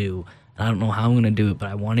want to do, and I don't know how I'm going to do it, but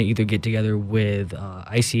I want to either get together with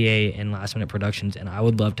ICA and Last Minute Productions, and I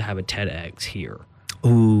would love to have a TEDx here.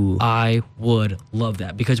 Ooh. I would love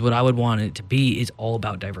that, because what I would want it to be is all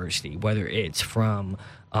about diversity, whether it's from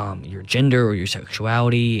your gender or your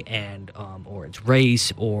sexuality, and or it's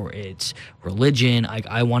race or it's religion.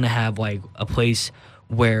 I want to have like a place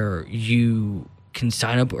where you can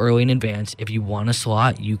sign up early in advance. If you want a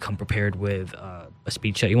slot, you come prepared with a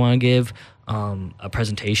speech that you want to give, a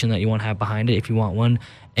presentation that you want to have behind it if you want one,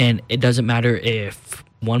 and it doesn't matter if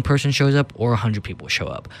one person shows up or 100 people show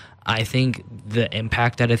up. I think the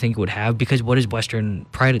impact that I think it would have, because what does Western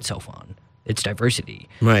pride itself on? It's diversity.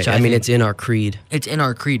 Right. So I mean, it's in our creed. It's in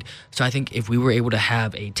our creed. So I think if we were able to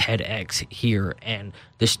have a TEDx here, and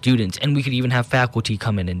the students, and we could even have faculty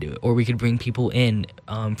come in and do it, or we could bring people in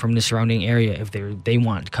from the surrounding area if they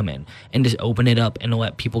want to come in, and just open it up and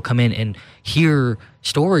let people come in and hear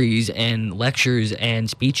stories and lectures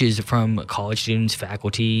and speeches from college students,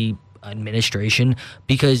 faculty, administration,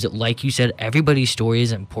 because like you said, everybody's story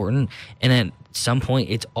is important, and at some point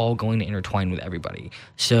it's all going to intertwine with everybody.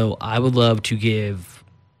 So I would love to give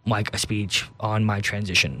like a speech on my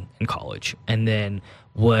transition in college, and then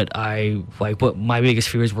what my biggest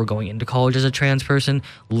fears were going into college as a trans person,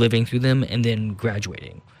 living through them, and then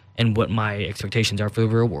graduating, and what my expectations are for the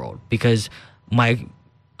real world, because my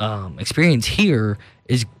experience here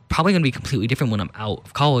is probably going to be completely different when I'm out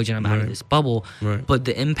of college and I'm out of this bubble. Right. But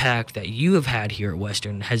the impact that you have had here at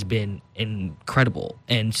Western has been incredible.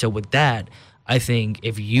 And so with that, I think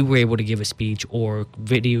if you were able to give a speech or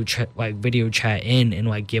video chat in and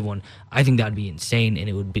like give one, I think that'd be insane, and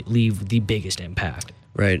it would leave the biggest impact.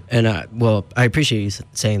 Right. And I appreciate you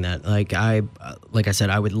saying that. Like I said,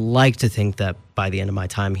 I would like to think that by the end of my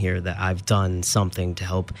time here that I've done something to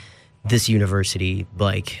help this university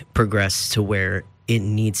like progress to where it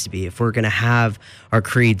needs to be. If we're going to have our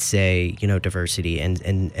creed say, diversity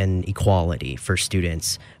and equality for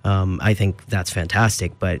students, I think that's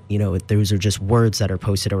fantastic. But, those are just words that are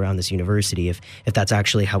posted around this university. If that's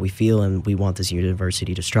actually how we feel and we want this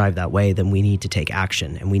university to strive that way, then we need to take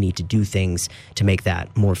action, and we need to do things to make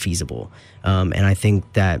that more feasible. And I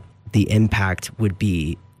think that the impact would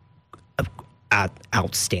be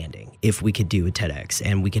outstanding if we could do a TEDx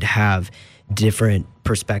and we could have different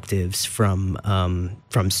perspectives from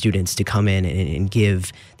students to come in and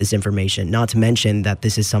give this information. Not to mention that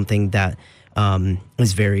this is something that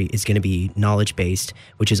is going to be knowledge based,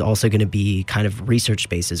 which is also going to be kind of research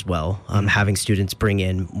based as well. Having students bring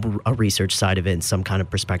in a research side of it and some kind of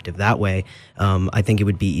perspective that way, I think it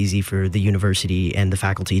would be easy for the university and the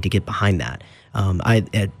faculty to get behind that.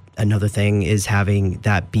 Another thing is having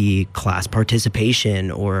that be class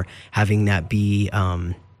participation, or having that be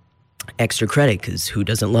extra credit, because who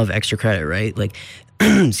doesn't love extra credit, right? Like,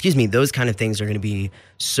 excuse me, those kind of things are going to be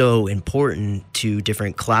so important to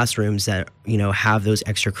different classrooms that, have those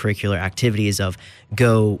extracurricular activities of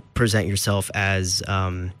go present yourself as,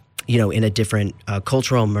 in a different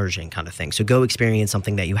cultural immersion kind of thing. So go experience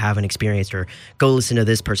something that you haven't experienced, or go listen to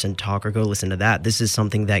this person talk, or go listen to that. This is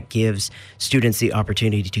something that gives students the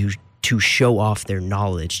opportunity to show off their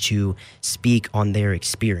knowledge, to speak on their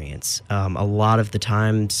experience. A lot of the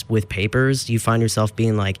times with papers, you find yourself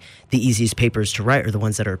being like, the easiest papers to write are the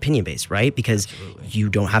ones that are opinion-based, right? Because you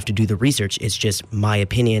don't have to do the research. It's just my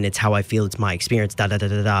opinion. It's how I feel. It's my experience,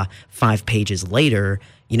 5 pages later,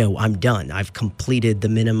 I'm done. I've completed the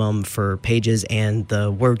minimum for pages and the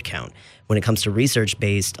word count. When it comes to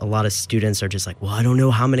research-based, a lot of students are just like, well, I don't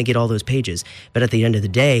know how I'm going to get all those pages. But at the end of the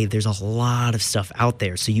day, there's a lot of stuff out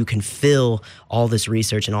there. So you can fill all this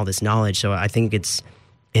research and all this knowledge. So I think it's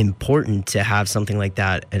important to have something like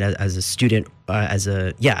that as a student, as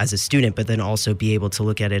a student, but then also be able to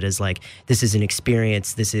look at it as like, this is an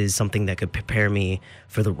experience. This is something that could prepare me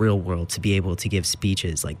for the real world to be able to give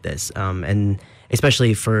speeches like this. And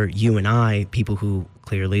especially for you and I, people who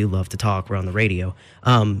clearly love to talk, we're on the radio.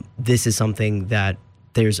 This is something that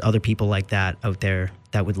there's other people like that out there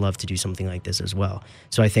that would love to do something like this as well.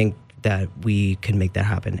 So I think that we can make that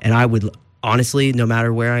happen. And I would honestly, no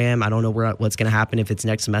matter where I am, I don't know what's going to happen if it's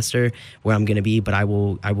next semester, where I'm going to be, but I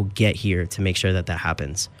will get here to make sure that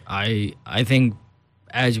happens. I think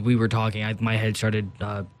as we were talking, my head started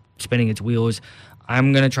spinning its wheels.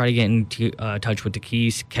 I'm going to try to get in touch with the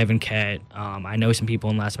Keys, Kevin Kett. I know some people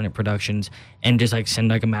in Last Minute Productions, and just like send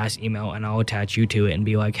like a mass email, and I'll attach you to it and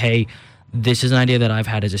be like, hey, this is an idea that I've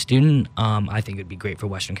had as a student. I think it would be great for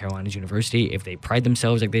Western Carolina's University. If they pride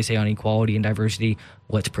themselves, like they say, on equality and diversity,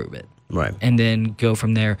 let's prove it. Right. And then go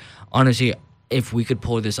from there. Honestly, if we could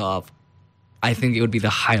pull this off, I think it would be the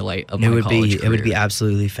highlight of my college career. It would be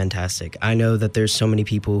absolutely fantastic. I know that there's so many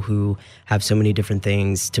people who have so many different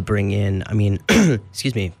things to bring in. I mean,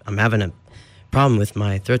 excuse me, I'm having a problem with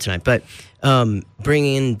my throat tonight, but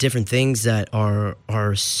bringing in different things that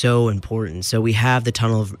are so important. So we have the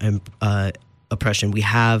tunnel of oppression, we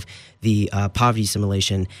have the poverty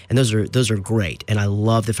simulation, and those are great, and I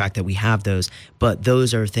love the fact that we have those. But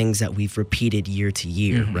those are things that we've repeated year to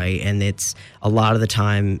year, right? And it's a lot of the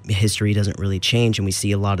time history doesn't really change, and we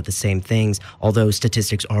see a lot of the same things. Although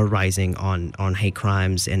statistics are rising on hate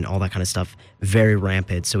crimes and all that kind of stuff, very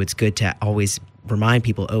rampant. So it's good to always remind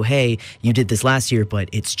people, oh, hey, you did this last year, but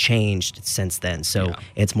it's changed since then. So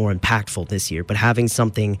it's more impactful this year. But having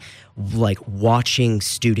something like watching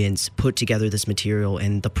students put together this material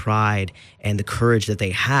and the pride and the courage that they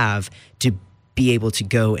have to be able to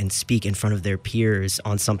go and speak in front of their peers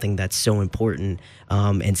on something that's so important,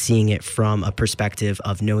 and seeing it from a perspective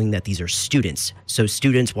of knowing that these are students. So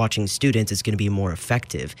students watching students is going to be more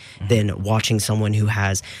effective than watching someone who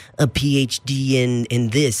has a PhD in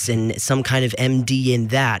this and some kind of MD in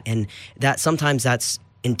that. And that sometimes that's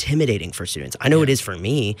intimidating for students. I know it is for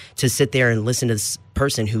me to sit there and listen to this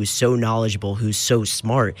person who's so knowledgeable, who's so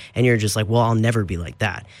smart, and you're just like, well, I'll never be like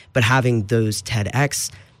that. But having those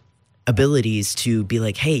TEDx abilities to be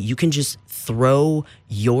like, hey, you can just throw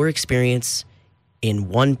your experience in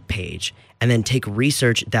one page and then take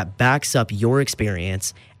research that backs up your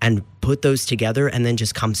experience and put those together and then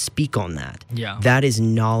just come speak on that. Yeah. That is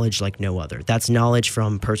knowledge like no other. That's knowledge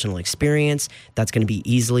from personal experience. That's going to be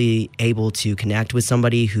easily able to connect with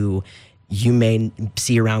somebody who you may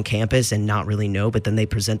see around campus and not really know, but then they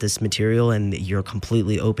present this material and you're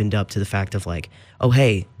completely opened up to the fact of like, oh,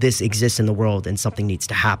 hey, this exists in the world and something needs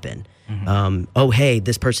to happen. Oh, hey,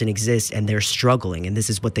 this person exists and they're struggling and this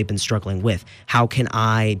is what they've been struggling with. How can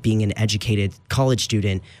I, being an educated college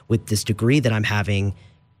student with this degree that I'm having,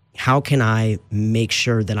 how can I make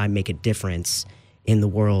sure that I make a difference in the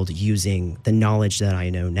world using the knowledge that I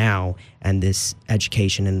know now and this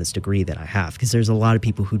education and this degree that I have? Because there's a lot of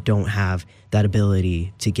people who don't have that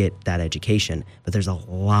ability to get that education, but there's a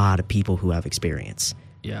lot of people who have experience.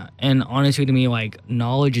 Yeah, and honestly to me, like,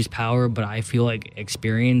 knowledge is power, but I feel like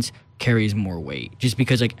experience carries more weight just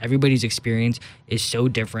because, like, everybody's experience is so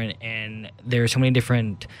different and there are so many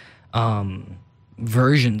different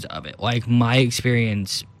versions of it. Like, my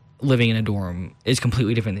experience living in a dorm is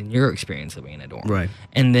completely different than your experience living in a dorm. Right.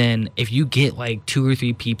 And then if you get like 2 or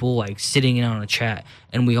 3 people like sitting in on a chat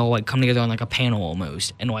and we all like come together on like a panel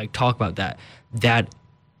almost and like talk about that, that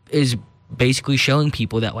is basically showing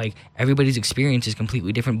people that like everybody's experience is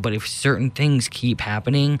completely different. But if certain things keep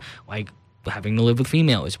happening, like having to live with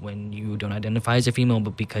females when you don't identify as a female,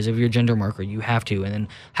 but because of your gender marker, you have to, and then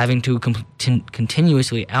having to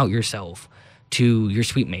continuously out yourself to your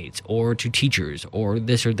suite mates or to teachers or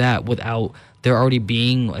this or that without there already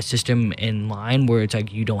being a system in line where it's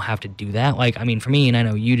like you don't have to do that. Like, I mean, for me, and I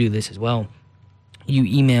know you do this as well, you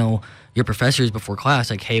email your professors before class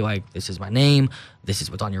like, hey, like, this is my name, this is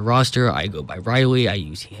what's on your roster, I go by Riley, I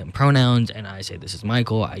use he, him pronouns, and I say this is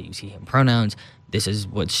Michael, I use he, him pronouns, this is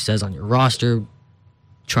what says on your roster,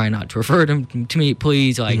 try not to refer to me,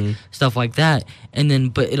 please, like, stuff like that. And then,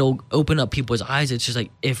 but it'll open up people's eyes. It's just like,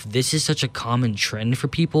 if this is such a common trend for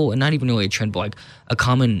people, and not even really a trend, but like a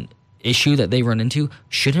common issue that they run into,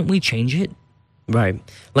 shouldn't we change it? Right.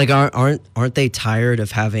 Like, aren't they tired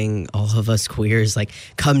of having all of us queers like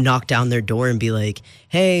come knock down their door and be like,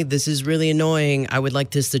 hey, this is really annoying, I would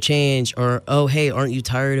like this to change? Or, oh, hey, aren't you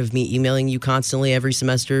tired of me emailing you constantly every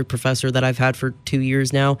semester, professor that I've had for 2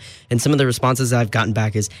 years now? And some of the responses I've gotten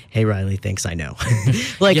back is, hey, Riley, thanks, I know.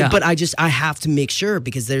 Like, yeah. But I have to make sure,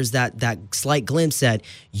 because there's that slight glimpse that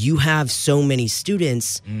you have so many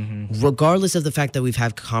students, regardless of the fact that we've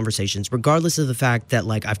had conversations, regardless of the fact that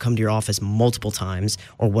like I've come to your office multiple times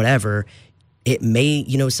or whatever. It may,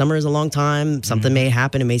 summer is a long time. Something may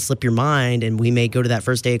happen. It may slip your mind, and we may go to that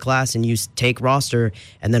first day of class and you take roster,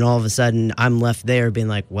 and then all of a sudden I'm left there being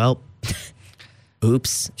like, well,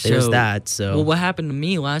 oops, there's that. So, well, what happened to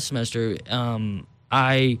me last semester?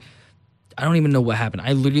 I don't even know what happened.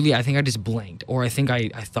 I think I just blanked, or I think I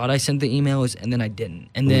thought I sent the emails and then I didn't.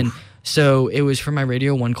 And then so it was for my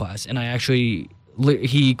Radio 1 class, and I actually.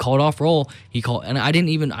 He called off roll. He called, and I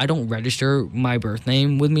don't register my birth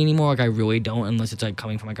name with me anymore. Like, I really don't, unless it's like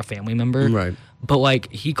coming from like a family member. Right. But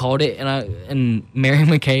like, he called it, and Mary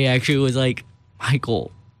McKay actually was like,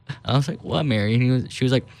 Michael. I was like, what, Mary? And she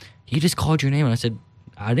was like, he just called your name. And I said,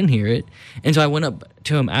 I didn't hear it. And so I went up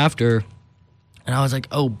to him after, and I was like,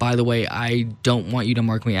 oh, by the way, I don't want you to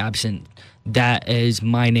mark me absent. That is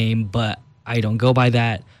my name, but I don't go by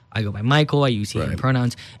that. I go by Michael. I use he, him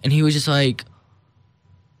pronouns. And he was just like,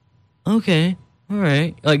 okay, all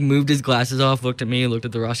right. Like, moved his glasses off, looked at me, looked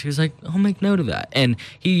at the roster. He was like, I'll make note of that. And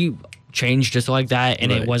he changed just like that,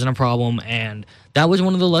 and it wasn't a problem. And that was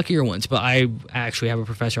one of the luckier ones. But I actually have a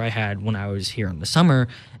professor I had when I was here in the summer,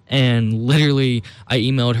 and literally I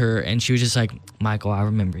emailed her, and she was just like, Michael, I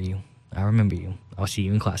remember you. I'll see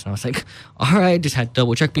you in class. And I was like, all right, just had to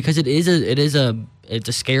double check, because it's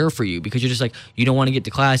a scare for you, because you're just like, you don't want to get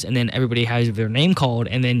to class, and then everybody has their name called,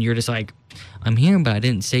 and then you're just like, I'm here, but I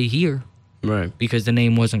didn't say here. Right. Because the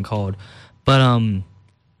name wasn't called. But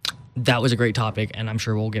that was a great topic, and I'm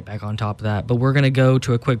sure we'll get back on top of that. But we're going to go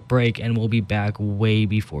to a quick break, and we'll be back way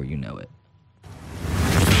before you know it.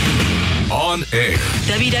 On air.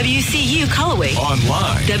 WWCU Callaway.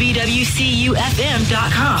 Online. WWCU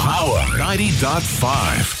FM.com. Power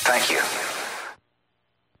 90.5. Thank you.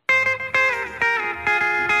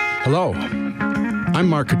 Hello. I'm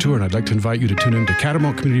Mark Couture, and I'd like to invite you to tune in to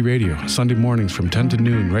Catamount Community Radio Sunday mornings from 10 to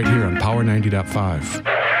noon right here on Power 90.5.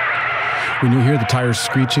 When you hear the tires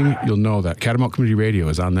screeching, you'll know that Catamount Community Radio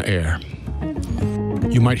is on the air.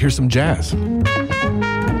 You might hear some jazz.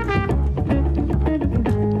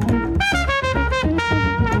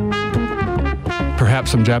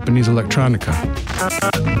 Perhaps some Japanese electronica.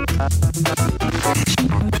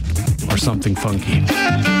 Or something funky.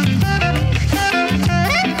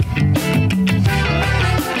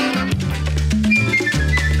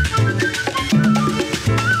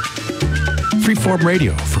 Freeform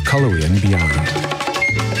radio for Colorway and beyond.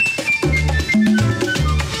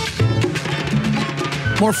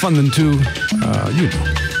 More fun than two, you know.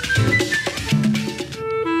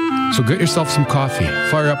 So get yourself some coffee,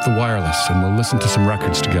 fire up the wireless, and we'll listen to some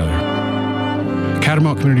records together.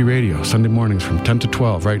 Catamount Community Radio, Sunday mornings from 10 to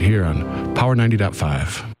 12, right here on Power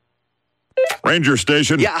 90.5. Ranger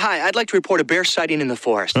Station. Yeah, hi. I'd like to report a bear sighting in the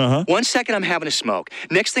forest. 1 second, I'm having a smoke.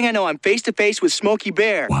 Next thing I know, I'm face to face with Smokey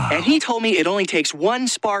Bear. Wow. And he told me it only takes one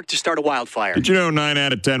spark to start a wildfire. Did you know 9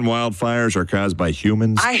 out of 10 wildfires are caused by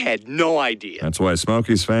humans? I had no idea. That's why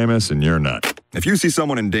Smokey's famous and you're not. If you see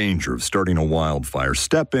someone in danger of starting a wildfire,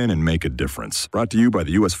 step in and make a difference. Brought to you by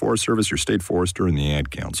the U.S. Forest Service, your state forester, and the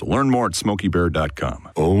Ad Council. Learn more at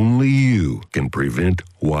smokeybear.com. Only you can prevent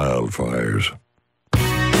wildfires.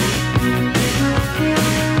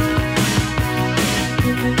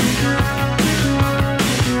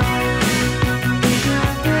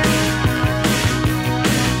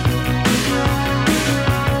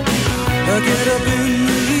 I get up in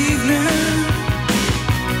the evening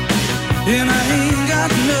and I ain't got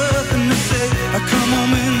nothing to say. I come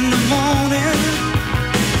home in the morning,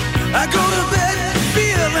 I go to bed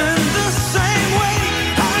feeling the same way.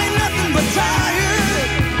 I ain't nothing but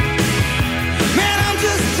tired. Man, I'm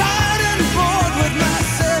just tired and bored with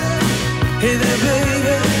myself. Hey there,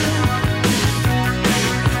 baby,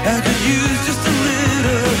 I could use just a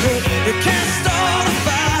little help. You can't start a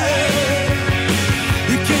fire.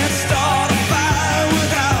 You can't start a fire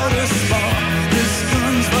without a spark. This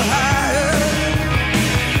gun's for hire.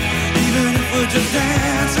 Even if we're just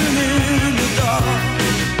dancing in the dark.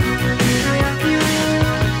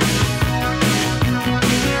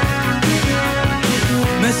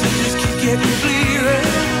 Messages keep getting clearer.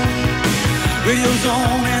 Radio's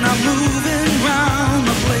on and I'm moving round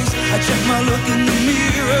the place. I check my look in the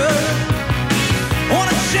mirror.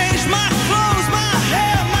 Wanna change my clothes, my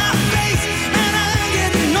hair, my face, and I ain't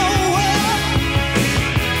getting nowhere.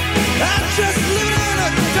 I'm just living in a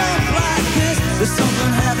dump like this. There's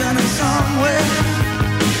something happening somewhere.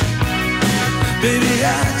 Baby,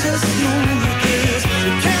 I just know that this.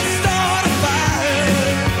 You can't start a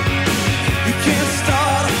fire. You can't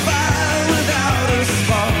start a fire without a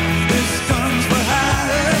spark. This gun's for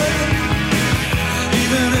hire.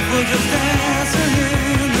 Even if we're just dancing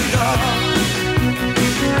in the dark.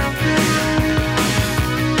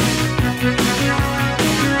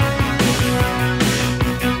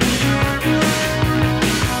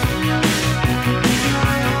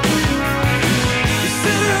 You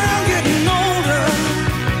sit around getting older.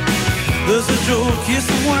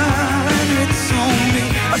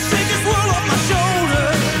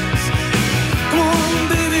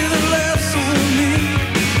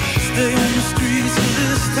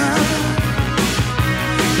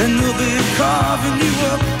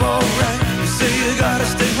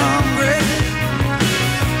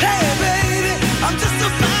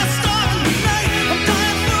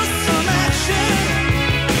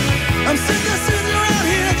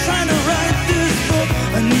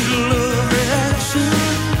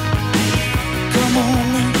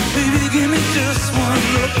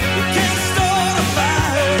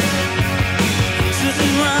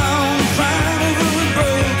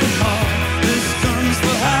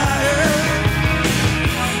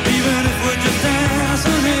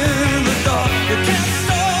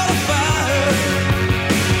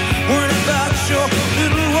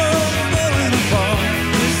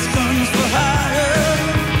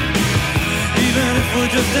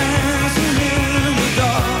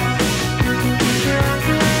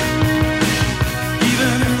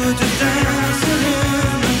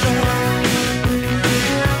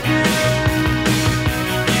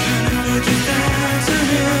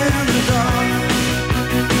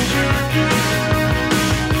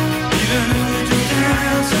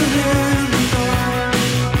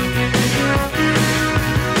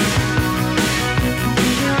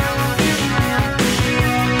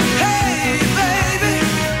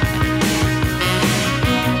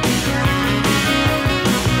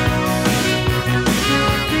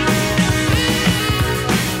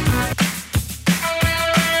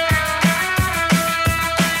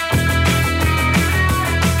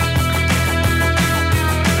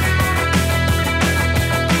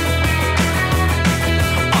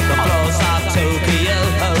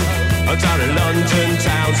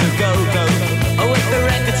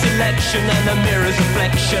 imagination and the mirror's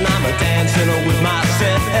reflection. I'm a dancing with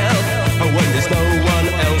myself when there's no one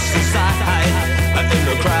else inside. In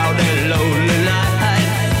the crowded lonely night.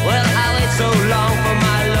 Well, I wait so long for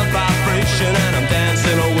my love vibration, and I'm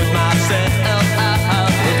dancing with myself.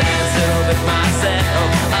 Dancing with myself.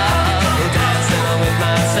 Dancing with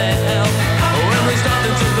myself. When there's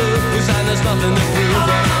nothing to lose and there's nothing to prove,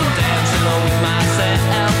 I'm dancing with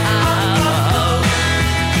myself.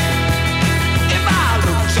 If I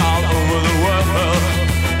looked all over the world,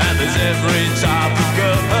 and there's every type of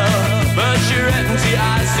girl, but your empty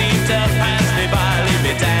eyes seem to pass me by, leave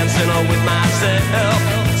me dancing with myself.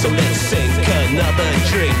 So let's sink another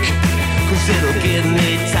drink, 'cause it'll give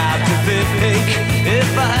me time to think.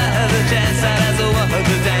 If I had a chance, I'd as a woman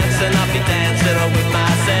to dance, and I'll be dancing with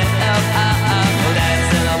myself.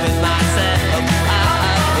 Dancing with myself.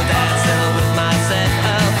 Dancing with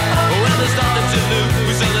myself. Well, there's nothing to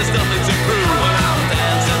lose, and there's nothing to prove, and I'm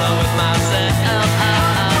dancing with myself.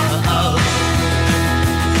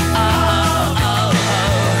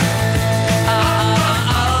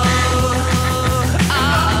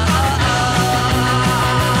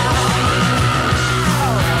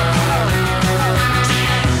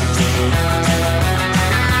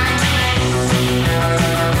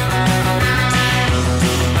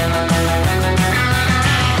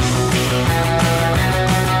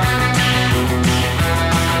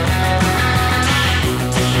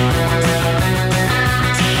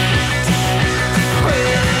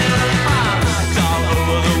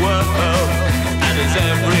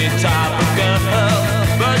 Every type of girl,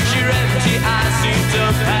 but your empty eyes seem to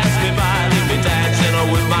pass me by, leave me dancing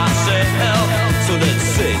with myself. So let's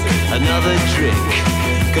sink another drink,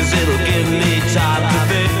 'cause it'll give me time to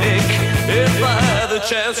think. If I had the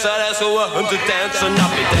chance, I'd ask a woman to dance, and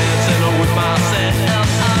I'll be dancing with myself.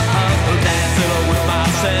 Dancing with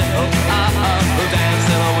myself.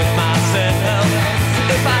 Dancing with myself.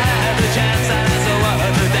 If I had the chance, I'd ask a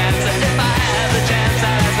woman to dance. If I had the chance,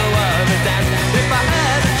 I'd ask a woman to dance. If I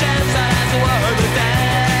had the chance, I'd ask a woman to dance.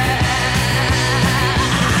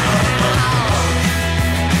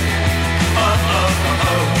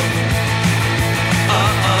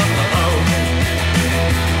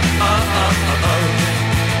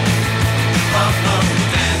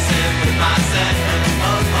 Dancing with myself.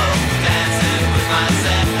 Dancing with myself. Dancing with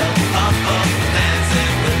myself.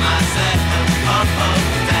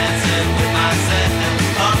 Dancing with myself.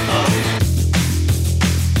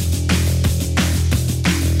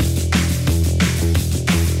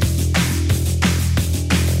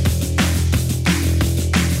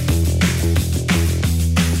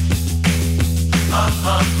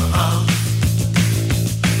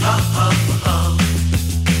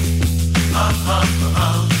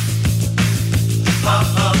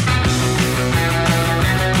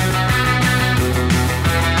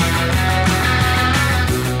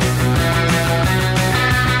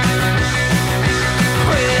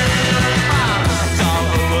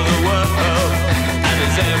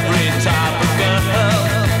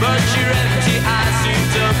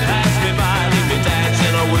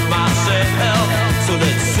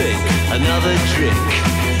 Another drink,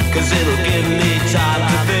 'cause it'll give me time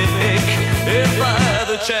to think. If I had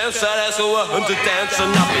the chance, I'd ask a woman to dance,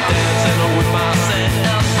 and I'll be dancing with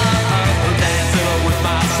myself. Dancing with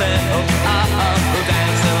myself.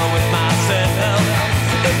 Dancing with myself.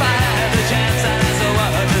 If I had the chance, I'd ask a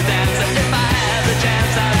woman to dance. If I had the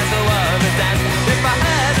chance, I'd ask a woman to dance. If I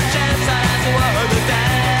had the chance, I'd ask a woman to dance.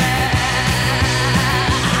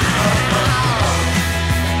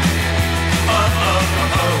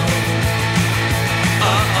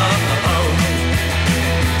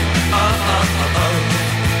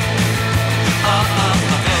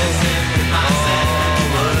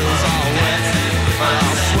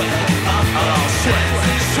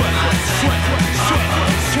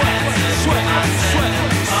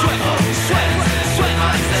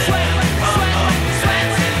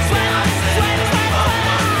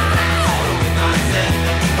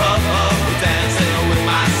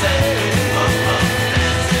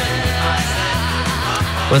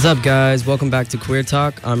 What's up, guys? Welcome back to Queer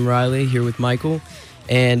Talk. I'm Riley here with Michael.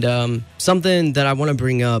 And something that I want to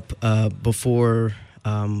bring up before,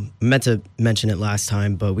 meant to mention it last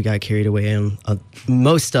time, but we got carried away on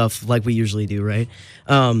most stuff like we usually do, right?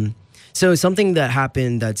 So something that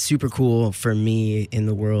happened that's super cool for me in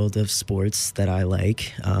the world of sports that I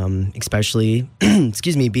like, especially,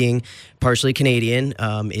 being partially Canadian,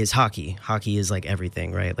 is hockey. Hockey is like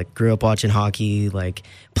everything, right? Like grew up watching hockey, like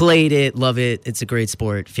played it, love it. It's a great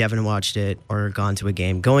sport. If you haven't watched it or gone to a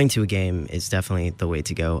game, going to a game is definitely the way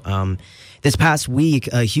to go. This past week,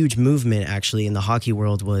 a huge movement actually in the hockey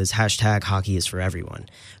world was hashtag hockey is for everyone.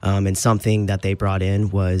 And something that they brought in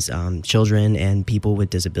was children and people with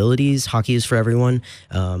disabilities. Hockey is for everyone.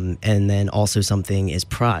 And then also something is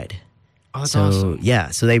pride. Oh, that's awesome. Yeah,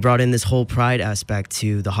 so they brought in this whole pride aspect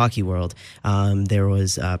to the hockey world. There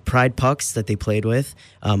was pride pucks that they played with.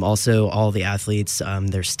 Also, all the athletes,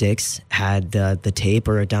 their sticks had the tape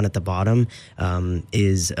or down at the bottom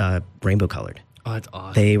is rainbow colored. Oh, that's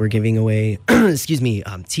awesome. They were giving away,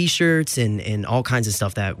 T-shirts and all kinds of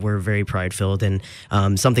stuff that were very pride-filled. And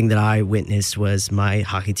something that I witnessed was my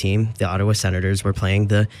hockey team, the Ottawa Senators, were playing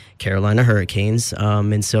the Carolina Hurricanes.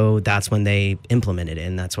 And so that's when they implemented it,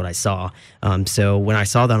 and that's what I saw. So when I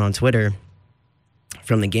saw that on Twitter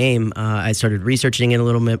from the game, I started researching it a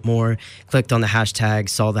little bit more, clicked on the hashtag,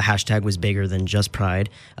 saw the hashtag was bigger than just pride.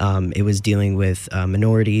 It was dealing with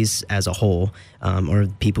minorities as a whole, or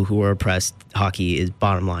people who are oppressed. Hockey is,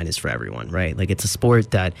 bottom line, is for everyone, right? Like, it's a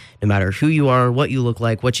sport that no matter who you are, what you look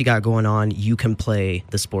like, what you got going on, you can play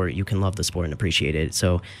the sport, you can love the sport and appreciate it.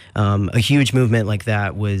 So a huge movement like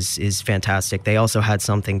that is fantastic. They also had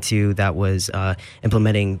something too that was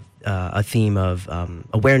implementing a theme of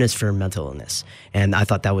awareness for mental illness. And I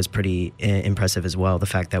thought that was pretty impressive as well, the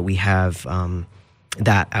fact that we have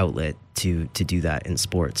that outlet to do that in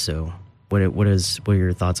sports. So what are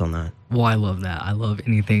your thoughts on that? Well, I love that. I love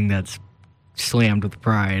anything that's slammed with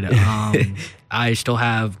pride. I still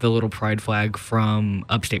have the little pride flag from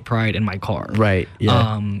Upstate Pride in my car. Right,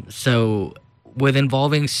 yeah. So with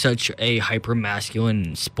involving such a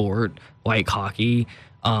hyper-masculine sport like hockey,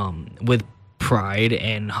 with pride,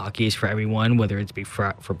 and hockey is for everyone, whether it's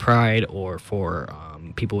for pride or for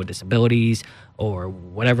people with disabilities or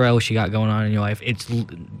whatever else you got going on in your life, it's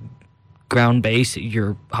ground based.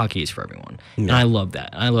 Your hockey is for everyone. Yeah. And I love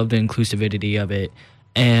that. I love the inclusivity of it.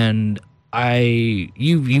 And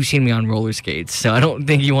you've seen me on roller skates, so I don't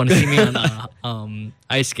think you want to see me on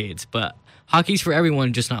ice skates, but hockey's for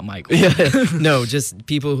everyone, just not Michael. Yeah. No, just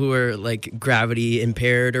people who are like gravity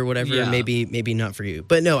impaired or whatever. Yeah. Maybe not for you.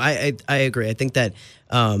 But no, I agree. I think that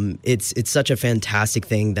it's such a fantastic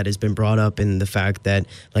thing that has been brought up in the fact that,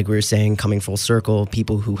 like we were saying, coming full circle,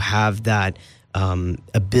 people who have that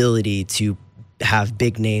ability to have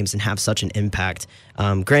big names and have such an impact.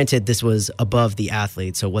 Granted, this was above the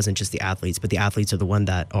athletes, so it wasn't just the athletes, but the athletes are the one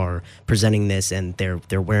that are presenting this, and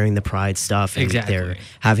they're wearing the pride stuff, and exactly. They're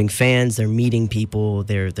having fans, they're meeting people,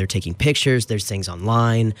 they're taking pictures, there's things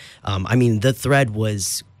online. I mean, the thread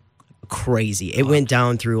was crazy. It went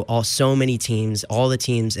down through so many teams. All the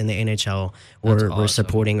teams in the NHL were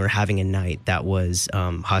supporting or having a night that was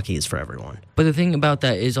hockey is for everyone. But the thing about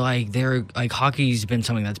that is, hockey's been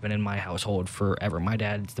something that's been in my household forever. My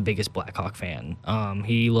dad's the biggest Blackhawk fan.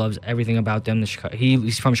 He loves everything about them.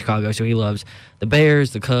 He's from Chicago, so he loves the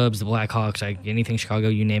Bears, the Cubs, the Blackhawks, like anything Chicago,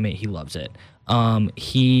 you name it, he loves it.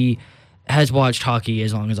 He has watched hockey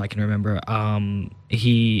as long as I can remember.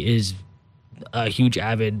 He is a huge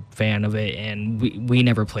avid fan of it, and we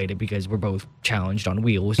never played it because we're both challenged on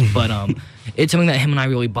wheels, but it's something that him and I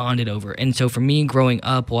really bonded over. And so for me growing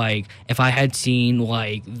up, like, if I had seen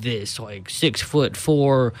like this like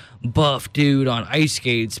 6'4" buff dude on ice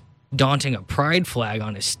skates daunting a pride flag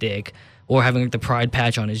on his stick or having like the pride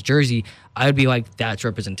patch on his jersey, I would be like, that's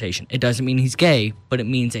representation. It doesn't mean he's gay, but it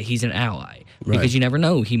means that he's an ally. Right. Because you never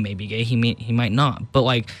know. He may be gay, he might not. But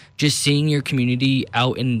like, just seeing your community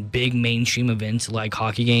out in big mainstream events like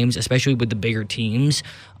hockey games, especially with the bigger teams,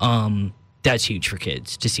 that's huge for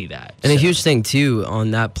kids to see that. And a huge thing too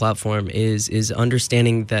on that platform is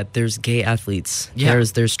understanding that there's gay athletes. Yeah.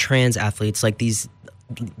 There's trans athletes. Like, these,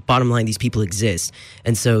 bottom line, these people exist.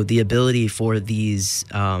 And so the ability for these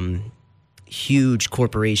huge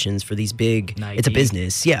corporations, for these big Nike. It's a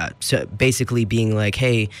business, yeah, so basically being like,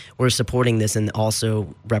 hey, we're supporting this, and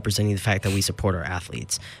also representing the fact that we support our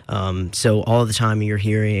athletes. So all the time you're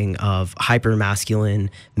hearing of hyper masculine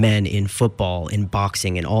men in football, in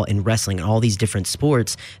boxing, and in wrestling, and all these different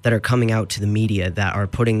sports that are coming out to the media, that are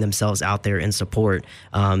putting themselves out there in support.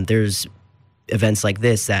 There's events like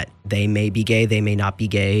this that they may be gay, they may not be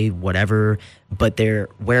gay, whatever, but they're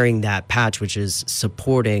wearing that patch, which is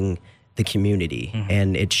supporting the community. Mm-hmm.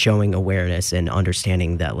 And it's showing awareness and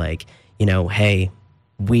understanding that, like, you know, hey,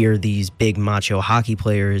 we're these big macho hockey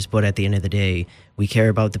players, but at the end of the day, we care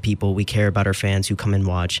about the people. We care about our fans who come and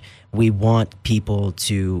watch. We want people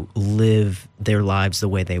to live their lives the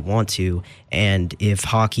way they want to. And if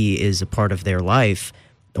hockey is a part of their life,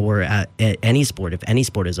 or at any sport, if any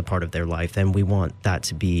sport is a part of their life, then we want that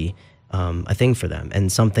to be a thing for them.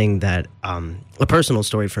 And something that, a personal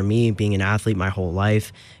story for me, being an athlete my whole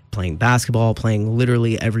life, playing basketball, playing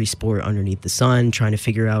literally every sport underneath the sun, trying to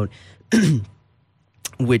figure out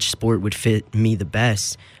which sport would fit me the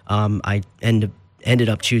best. I ended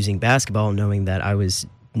up choosing basketball, knowing that I was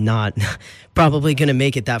not probably going to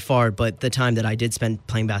make it that far, but the time that I did spend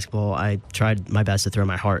playing basketball, I tried my best to throw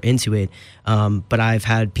my heart into it. But I've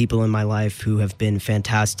had people in my life who have been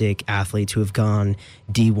fantastic athletes who have gone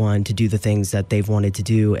D1 to do the things that they've wanted to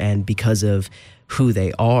do, and because of who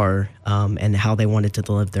they are and how they wanted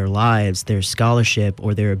to live their lives, their scholarship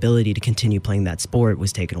or their ability to continue playing that sport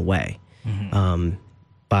was taken away.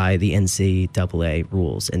 By the NCAA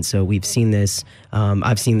rules. And so we've seen this,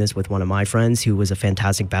 I've seen this with one of my friends who was a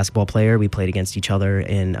fantastic basketball player. We played against each other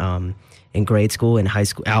in grade school, in high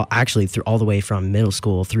school, actually through all the way from middle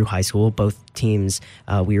school through high school. Both teams,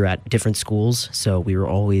 we were at different schools, so we were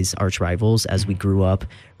always arch rivals as we grew up,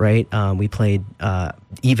 right? We played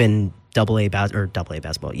even double A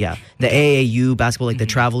basketball, yeah. The AAU basketball, like the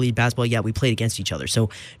travel league basketball, yeah, we played against each other. So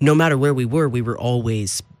no matter where we were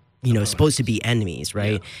always supposed to be enemies,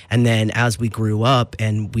 right? Yeah. And then as we grew up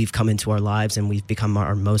and we've come into our lives and we've become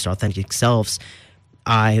our most authentic selves,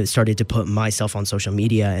 I started to put myself on social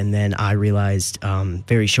media, and then I realized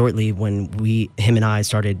very shortly when him and I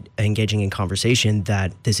started engaging in conversation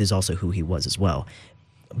that this is also who he was as well,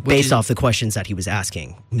 based off the questions that he was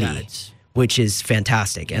asking me. Which is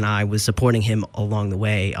fantastic, and I was supporting him along the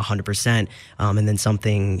way 100%. And then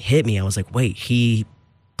something hit me. I was like, wait, he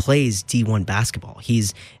plays D1 basketball.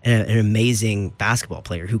 He's an amazing basketball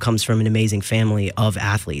player who comes from an amazing family of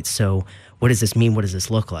athletes. So what does this mean? What does this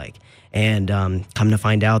look like? And come to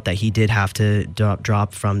find out that he did have to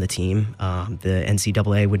drop from the team. The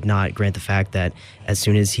NCAA would not grant the fact that as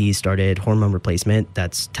soon as he started hormone replacement,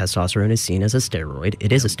 that's testosterone is seen as a steroid.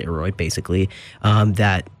 It is a steroid, basically,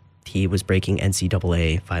 that he was breaking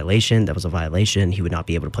NCAA violation. That was a violation. He would not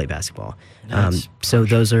be able to play basketball. So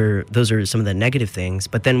those are some of the negative things.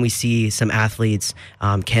 But then we see some athletes,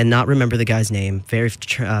 cannot remember the guy's name, very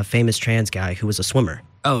famous trans guy who was a swimmer.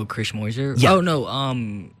 Oh, Chris Moiser? Yeah. Oh, no,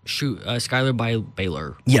 Skylar by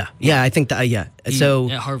Baylor. Yeah, I think that, yeah.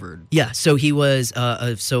 So at Harvard. Yeah, so he was,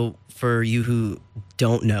 so for you who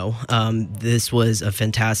don't know, this was a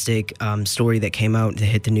fantastic story that came out to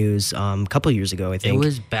hit the news a couple of years ago, I think. It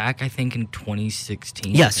was back, I think, in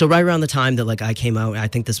 2016. Yeah, so right around the time that I came out, I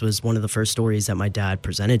think this was one of the first stories that my dad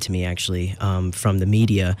presented to me, actually, from the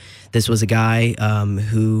media. This was a guy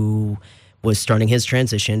who was starting his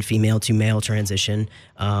transition, female to male transition,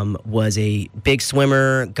 was a big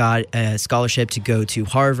swimmer, got a scholarship to go to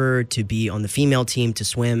Harvard to be on the female team to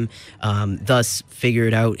swim, thus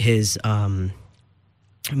figured out his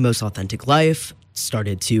most authentic life,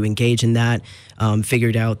 started to engage in that,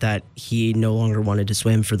 figured out that he no longer wanted to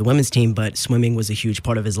swim for the women's team, but swimming was a huge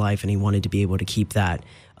part of his life, and he wanted to be able to keep that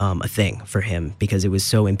a thing for him because it was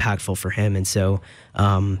so impactful for him. And so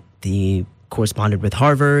the corresponded with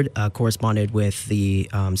Harvard, corresponded with the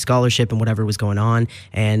scholarship and whatever was going on,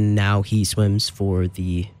 and now he swims for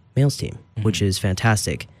the males team, which is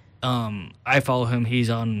fantastic. I follow him. He's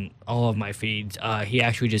on all of my feeds. He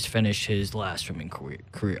actually just finished his last swimming career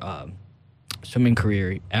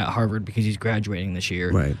at Harvard because he's graduating this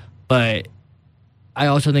year. Right. But I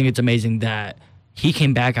also think it's amazing that he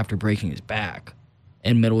came back after breaking his back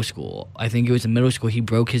in middle school. I think it was in middle school he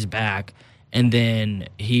broke his back, and then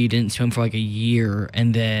he didn't swim for like a year,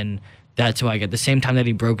 and then that's why at the same time that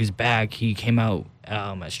he broke his back, he came out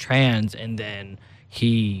as trans, and then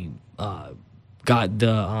he got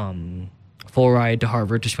the full ride to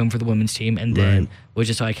Harvard to swim for the women's team, and then was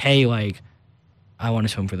just like, hey, like, I want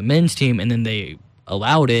to swim for the men's team, and then they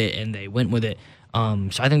allowed it, and they went with it. So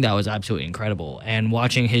I think that was absolutely incredible. And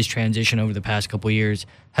watching his transition over the past couple of years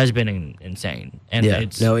has been insane. And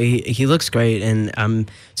he looks great, and I'm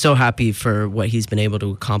so happy for what he's been able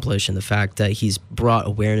to accomplish and the fact that he's brought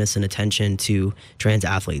awareness and attention to trans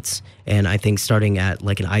athletes. And I think starting at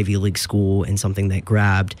like an Ivy League school and something that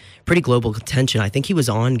grabbed pretty global attention. I think he was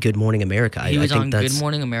on Good Morning America. He was on Good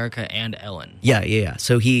Morning America and Ellen. Yeah.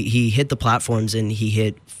 So he hit the platforms and he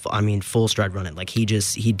hit, full stride running. Like he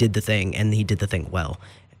did the thing, and he did the thing well.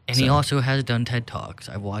 And he also has done TED Talks.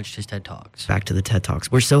 I've watched his TED Talks. Back to the TED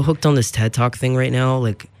Talks. We're so hooked on this TED Talk thing right now.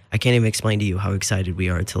 Like, I can't even explain to you how excited we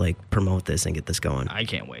are to like promote this and get this going. I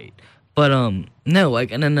can't wait. But no,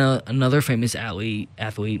 like, and then another famous athlete.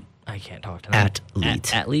 I can't talk tonight.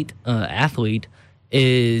 Athlete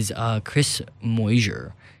is Chris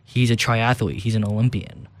Moisier. He's a triathlete. He's an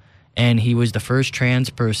Olympian, and he was the first trans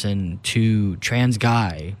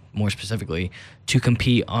guy, more specifically, to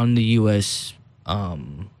compete on the U.S.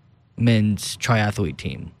 Men's triathlete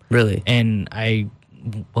team. Really? And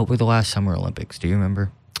what were the last Summer Olympics? Do you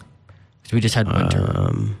remember? So we just had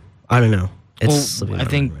winter. I don't know. I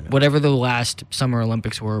think whatever the last Summer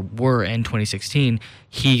Olympics were in 2016,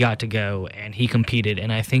 he got to go and he competed,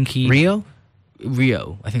 and I think Rio,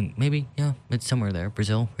 I think maybe, yeah, it's somewhere there.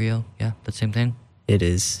 Brazil, Rio, yeah, that same thing. It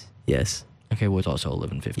is, yes. Okay, well, it's also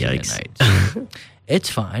 11:15 at night. So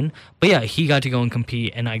it's fine, but yeah, he got to go and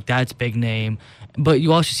compete, and like that's big name. But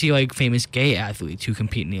you also see like famous gay athletes who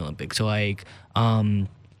compete in the Olympics. So like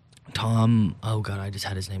Tom, oh god, I just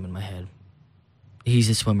had his name in my head. He's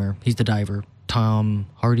a swimmer. He's the diver. Tom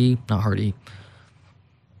Hardy, not Hardy.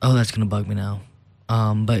 Oh, that's gonna bug me now.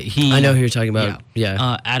 But I know who you're talking about.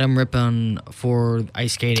 Yeah. Adam Rippon for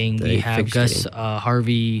ice skating. We have Gus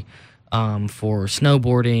Harvey for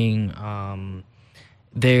snowboarding.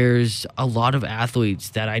 There's a lot of athletes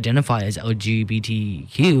that identify as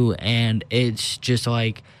LGBTQ, and it's just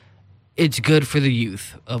like it's good for the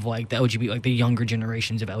youth of like the LGBT, like the younger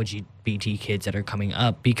generations of LGBT kids that are coming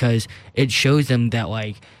up, because it shows them that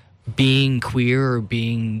like being queer or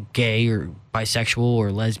being gay or bisexual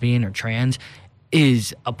or lesbian or trans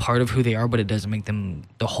is a part of who they are, but it doesn't make them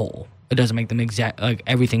the whole. It doesn't make them like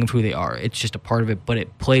everything of who they are. It's just a part of it, but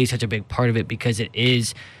it plays such a big part of it because it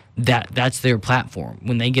is that's their platform.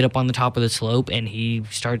 When they get up on the top of the slope and he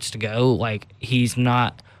starts to go, like he's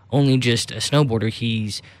not only just a snowboarder,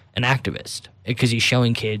 he's an activist, because he's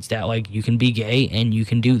showing kids that like you can be gay and you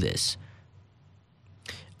can do this.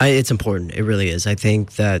 It's important. It really is. I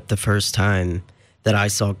think that the first time that I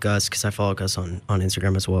saw Gus, because I follow Gus on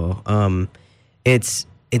Instagram as well,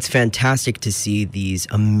 it's fantastic to see these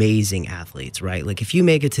amazing athletes, right? Like if you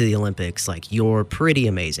make it to the Olympics, like you're pretty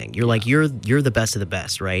amazing. You're like you're the best of the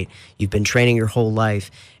best, right? You've been training your whole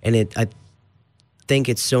life, and I think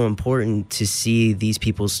it's so important to see these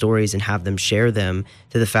people's stories and have them share them,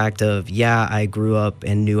 to the fact of, yeah, I grew up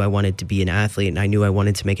and knew I wanted to be an athlete and I knew I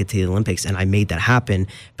wanted to make it to the Olympics and I made that happen.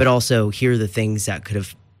 But also here are the things that could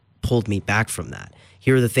have pulled me back from that.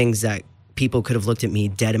 Here are the things that people could have looked at me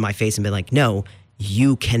dead in my face and been like, no,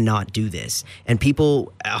 you cannot do this. And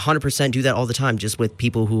people 100% do that all the time, just with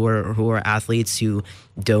people who are athletes who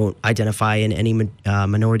don't identify in any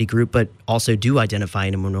minority group, but also do identify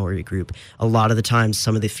in a minority group. A lot of the times,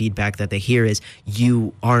 some of the feedback that they hear is,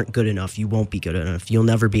 you aren't good enough, you won't be good enough, you'll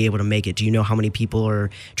never be able to make it. Do you know how many people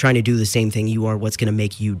are trying to do the same thing you are? What's going to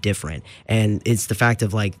make you different? And it's the fact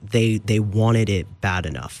of like, they wanted it bad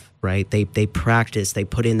enough. Right? They practiced, they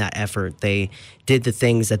put in that effort, they did the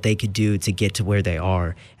things that they could do to get to where they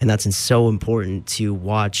are. And that's so important to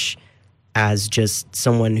watch as just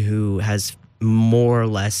someone who has more or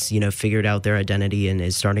less, figured out their identity and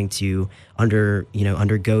is starting to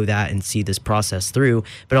undergo that and see this process through,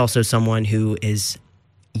 but also someone who is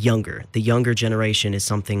younger. The younger generation is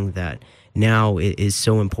something that now is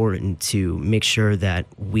so important to make sure that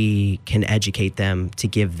we can educate them, to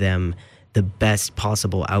give them the best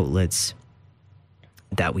possible outlets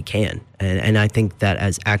that we can. And I think that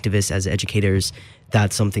as activists, as educators,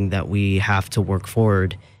 that's something that we have to work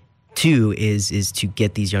forward to, is to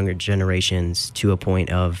get these younger generations to a point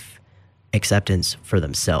of acceptance for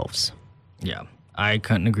themselves. Yeah, I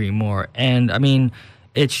couldn't agree more. And I mean,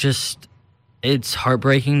 it's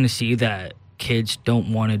heartbreaking to see that kids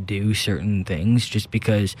don't want to do certain things just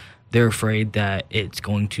because they're afraid that it's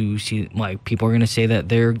going to see, like, people are going to say that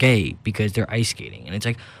they're gay because they're ice skating. And it's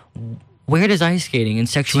like, where does ice skating and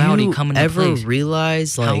sexuality come into place? Do you ever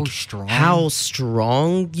realize, like, how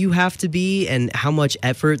strong you have to be and how much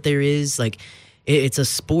effort there is? Like, it's a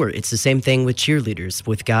sport. It's the same thing with cheerleaders,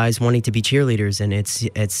 with guys wanting to be cheerleaders, and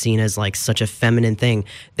it's seen as, like, such a feminine thing.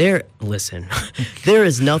 Listen, there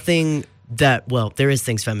is nothing... there is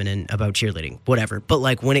things feminine about cheerleading, whatever. But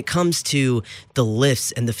like when it comes to the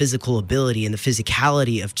lifts and the physical ability and the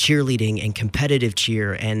physicality of cheerleading and competitive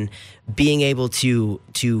cheer and being able to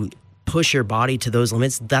push your body to those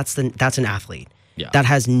limits, that's an athlete. Yeah. That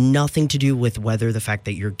has nothing to do with whether the fact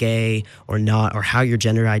that you're gay or not, or how your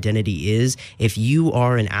gender identity is. If you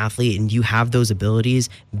are an athlete and you have those abilities,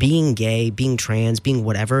 being gay, being trans, being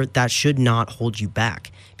whatever, that should not hold you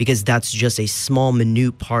back, because that's just a small,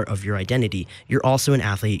 minute part of your identity. You're also an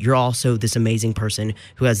athlete. You're also this amazing person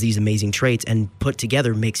who has these amazing traits, and put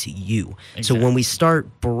together makes you. Exactly. So when we start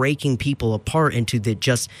breaking people apart into the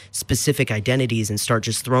just specific identities and start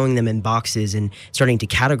just throwing them in boxes and starting to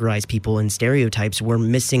categorize people in stereotypes, we're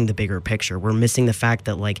missing the bigger picture. We're missing the fact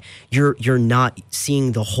that like you're not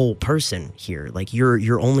seeing the whole person here. Like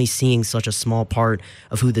you're only seeing such a small part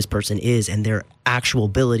of who this person is and their actual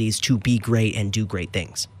abilities to be great and do great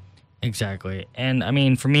things. Exactly. And I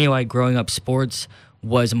mean, for me, like growing up, sports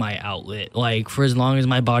was my outlet. Like for as long as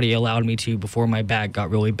my body allowed me to, before my back got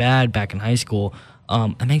really bad back in high school.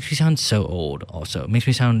 It makes me sound so old. Also, it makes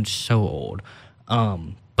me sound so old.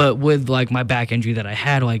 But with like my back injury that I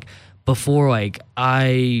had, like before, like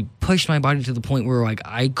I pushed my body to the point where like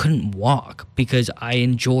I couldn't walk because I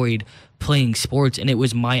enjoyed playing sports, and it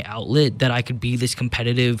was my outlet that I could be this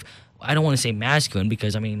competitive. I don't want to say masculine,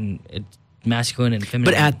 because I mean it's masculine and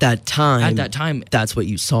feminine. But at that time, that's what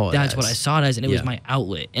you saw it That's as. what I saw it as, and it was my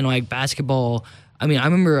outlet. And like basketball, I mean, I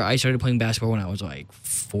remember I started playing basketball when I was like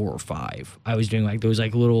 4 or 5. I was doing like those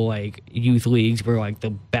like little like youth leagues where like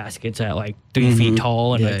the basket's at like 3 feet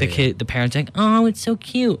tall, and the parents like, oh, it's so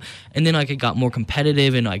cute. And then like it got more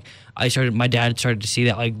competitive, and like my dad started to see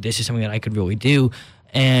that like this is something that I could really do.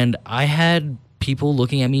 And I had people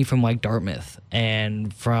looking at me from like Dartmouth,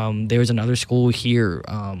 and there was another school here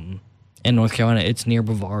in North Carolina. It's near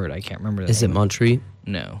Brevard. I can't remember. Is it Montreat?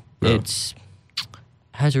 No. It's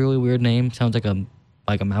has a really weird name. Sounds like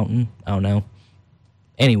a mountain. I don't know.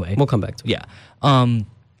 Anyway, we'll come back to it. Yeah.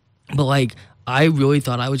 But like I really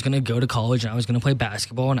thought I was gonna go to college and I was gonna play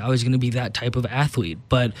basketball and I was gonna be that type of athlete.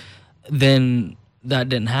 But then that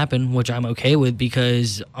didn't happen, which I'm okay with,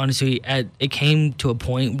 because honestly, it came to a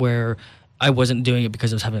point where I wasn't doing it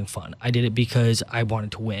because I was having fun. I did it because I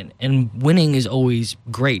wanted to win. And winning is always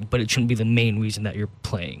great, but it shouldn't be the main reason that you're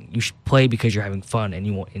playing. You should play because you're having fun and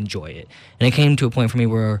you won't enjoy it. And it came to a point for me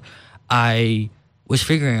where I was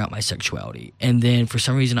figuring out my sexuality. And then for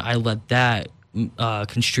some reason, I let that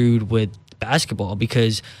construed with basketball,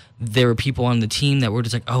 because there were people on the team that were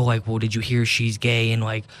just like, oh, like, well, did you hear she's gay? And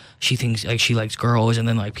like, she thinks like she likes girls. And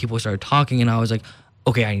then like people started talking, and I was like,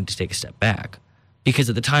 okay, I need to take a step back. Because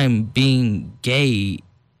at the time, being gay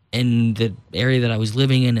in the area that I was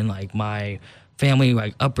living in and like my family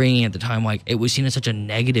like upbringing at the time, like it was seen as such a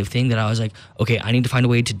negative thing that I was like, okay, I need to find a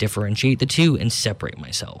way to differentiate the two and separate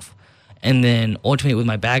myself. And then ultimately with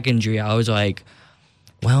my back injury, I was like,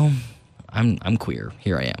 well, I'm queer.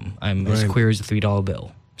 Here I am. I'm as queer as a $3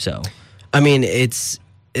 bill. So, I mean,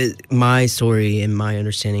 my story and my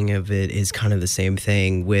understanding of it is kind of the same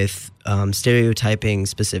thing with stereotyping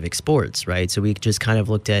specific sports, right? So we just kind of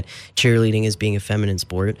looked at cheerleading as being a feminine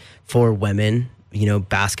sport. For women, you know,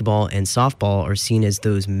 basketball and softball are seen as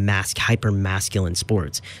those hyper masculine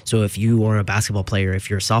sports. So if you are a basketball player, if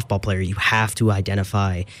you're a softball player, you have to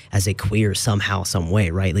identify as a queer somehow, some way,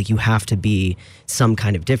 right? Like you have to be some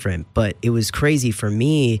kind of different. But it was crazy for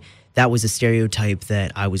me. That was a stereotype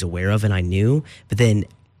that I was aware of and I knew. But then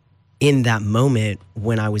in that moment,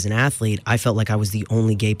 when I was an athlete, I felt like I was the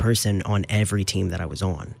only gay person on every team that I was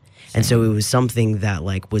on. And so it was something that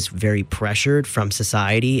like was very pressured from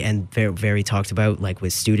society and very, very talked about like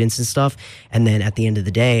with students and stuff. And then at the end of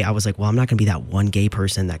the day, I was like, well, I'm not going to be that one gay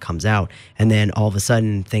person that comes out. And then all of a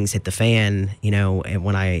sudden things hit the fan, you know, and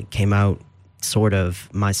when I came out sort of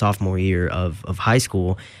my sophomore year of high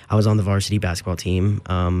school, I was on the varsity basketball team.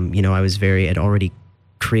 You know, I'd already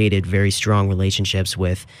created very strong relationships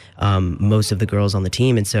with most of the girls on the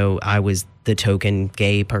team. And so I was the token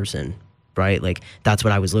gay person, right? Like that's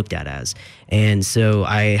what I was looked at as. And so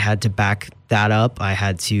I had to back that up. I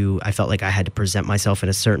felt like I had to present myself in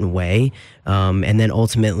a certain way. And then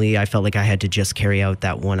ultimately I felt like I had to just carry out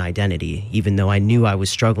that one identity, even though I knew I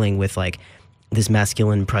was struggling with like this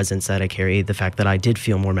masculine presence that I carry, the fact that I did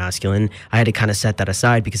feel more masculine. I had to kind of set that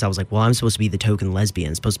aside because I was like, well, I'm supposed to be the token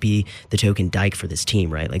lesbian, supposed to be the token dyke for this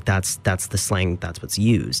team, right? Like that's the slang, that's what's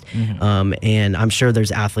used. Mm-hmm. And I'm sure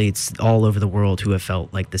there's athletes all over the world who have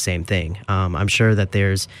felt like the same thing. I'm sure that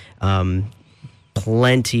there's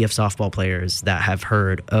plenty of softball players that have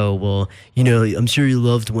heard, oh, well, I'm sure you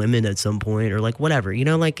loved women at some point, or like whatever,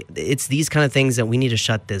 like it's these kind of things that we need to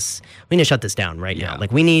shut this down right now.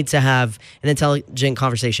 Like we need to have an intelligent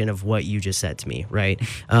conversation of what you just said to me, right?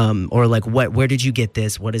 Or like where did you get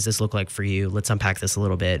this? What does this look like for you? Let's unpack this a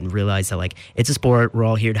little bit and realize that like it's a sport. We're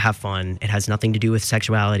all here to have fun. It has nothing to do with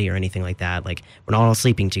sexuality or anything like that. Like we're not all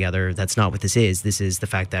sleeping together. That's not what this is. This is the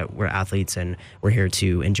fact that we're athletes and we're here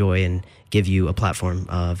to enjoy and give you a platform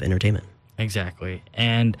of entertainment. Exactly.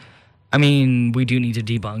 And I mean, we do need to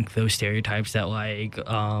debunk those stereotypes that like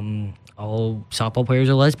all softball players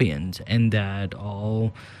are lesbians and that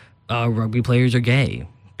all rugby players are gay,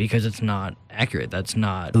 because it's not accurate. That's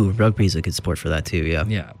not... Ooh, rugby's a good sport for that too, yeah.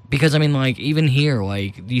 Yeah, because I mean, like, even here,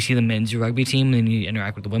 like, you see the men's rugby team and you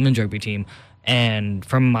interact with the women's rugby team, and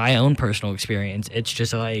from my own personal experience, it's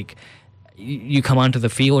just like... You come onto the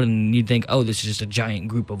field and you think, oh, this is just a giant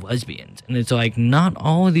group of lesbians. And it's like, not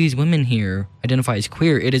all of these women here identify as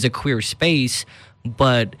queer. It is a queer space,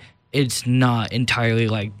 but it's not entirely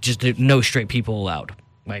like just no straight people allowed.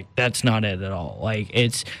 Like, that's not it at all. Like,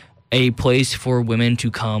 it's a place for women to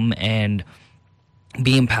come and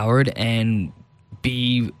be empowered and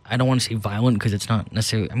be, I don't want to say violent because it's not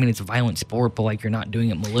necessarily, I mean, it's a violent sport, but like you're not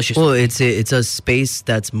doing it maliciously. Well, it's a space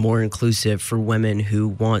that's more inclusive for women who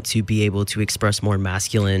want to be able to express more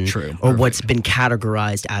masculine, or what's been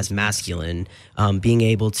categorized as masculine, being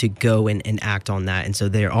able to go and act on that. And so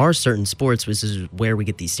there are certain sports, which is where we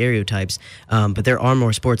get these stereotypes, but there are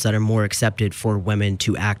more sports that are more accepted for women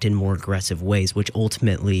to act in more aggressive ways, which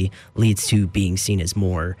ultimately leads to being seen as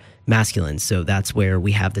more masculine. So that's where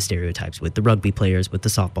we have the stereotypes with the rugby players, with the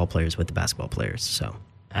softball players, with the basketball players. So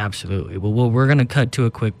absolutely. Well, we're going to cut to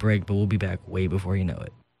a quick break, but we'll be back way before you know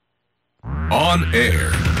it. On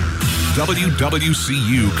air,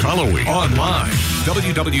 WWCU Callaway. Online,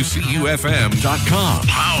 WWCUFM.com.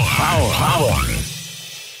 Power.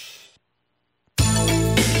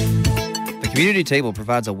 Community Table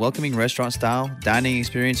provides a welcoming restaurant-style dining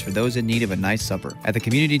experience for those in need of a nice supper. At the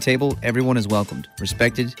Community Table, everyone is welcomed,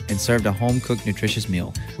 respected, and served a home-cooked, nutritious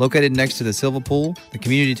meal. Located next to the Silva Pool, the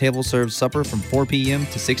Community Table serves supper from 4 p.m.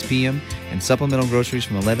 to 6 p.m. and supplemental groceries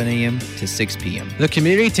from 11 a.m. to 6 p.m. The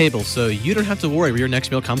Community Table, so you don't have to worry where your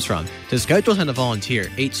next meal comes from. To schedule and to volunteer,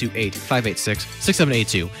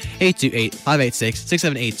 828-586-6782,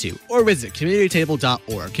 828-586-6782, or visit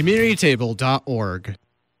communitytable.org. communitytable.org.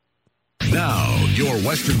 Now, your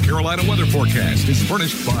Western Carolina weather forecast is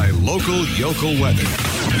furnished by Local Yokel Weather.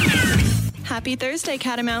 Happy Thursday,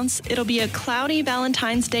 Catamounts. It'll be a cloudy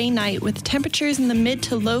Valentine's Day night with temperatures in the mid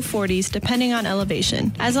to low 40s depending on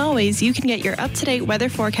elevation. As always, you can get your up-to-date weather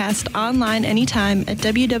forecast online anytime at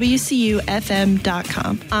WWCU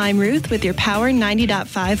FM.com. I'm Ruth with your Power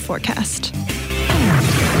 90.5 forecast.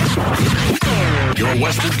 Your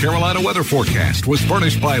Western Carolina weather forecast was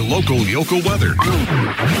furnished by Local Yokel Weather.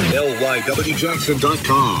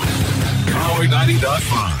 LYWJohnson.com. Power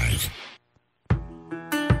 90.5.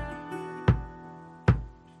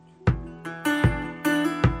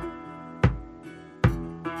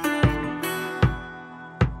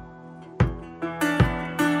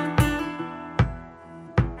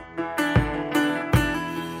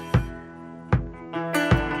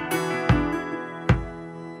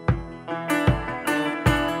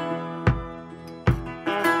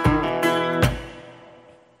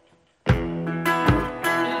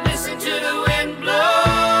 Listen to the wind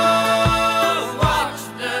blow.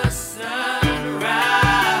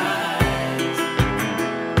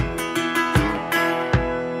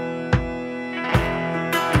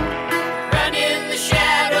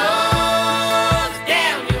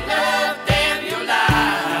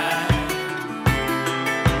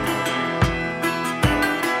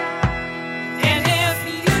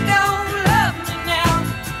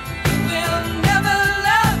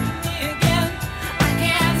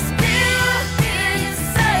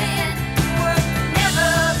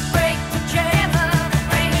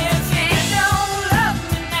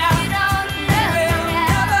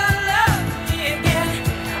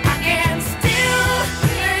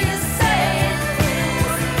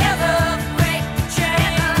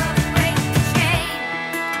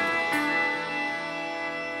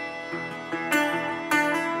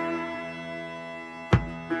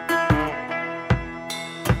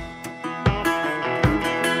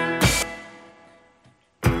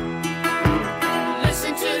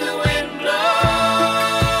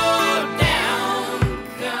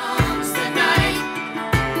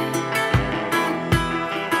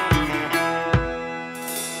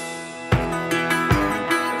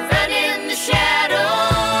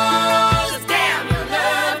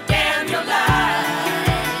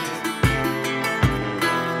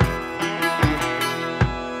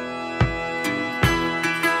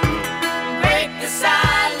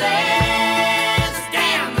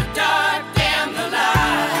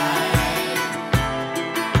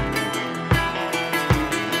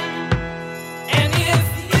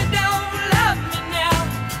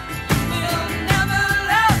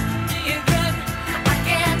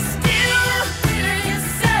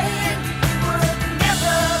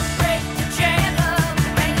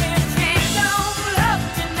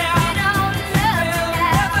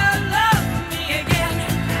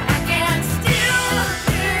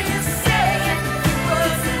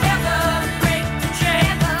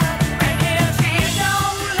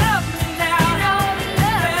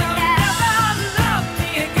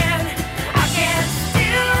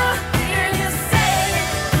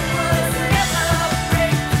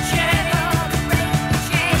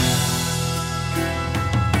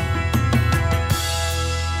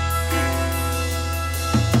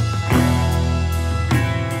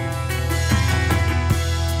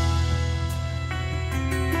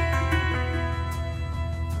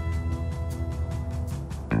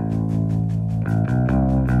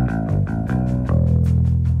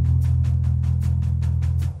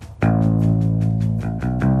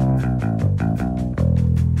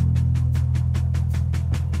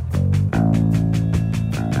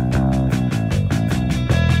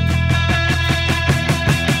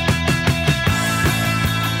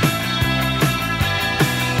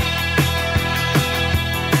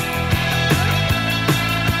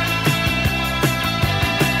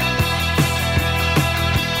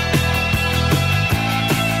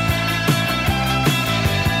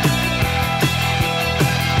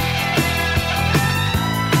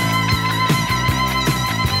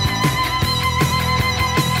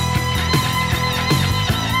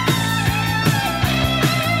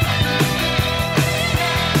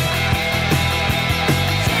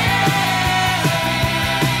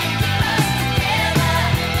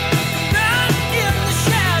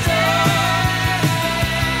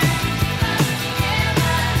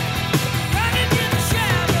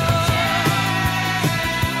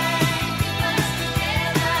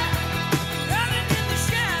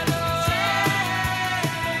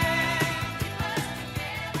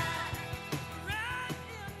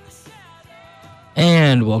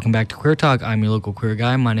 And welcome back to Queer Talk. I'm your local queer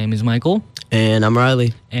guy. My name is Michael. And I'm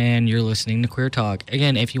Riley. And you're listening to Queer Talk.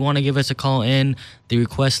 Again, if you want to give us a call in, the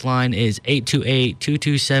request line is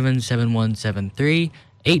 828-227-7173,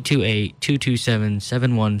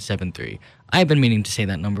 828-227-7173. I've been meaning to say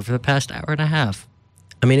that number for the past hour and a half.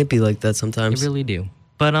 I mean, it'd be like that sometimes. I really do.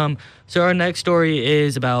 But so our next story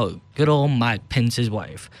is about good old Mike Pence's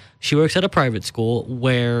wife. She works at a private school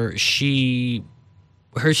where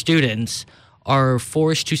her students are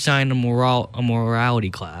forced to sign a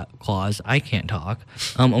morality clause. I can't talk.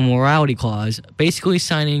 A morality clause, basically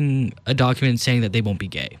signing a document saying that they won't be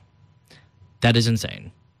gay. That is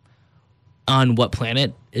insane. On what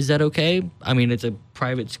planet is that okay? I mean, it's a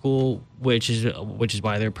private school, which is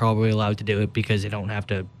why they're probably allowed to do it, because they don't have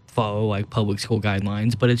to follow like public school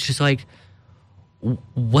guidelines. But it's just like,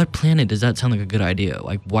 what planet does that sound like a good idea?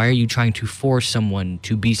 Like, why are you trying to force someone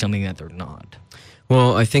to be something that they're not?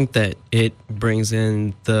 Well, I think that it brings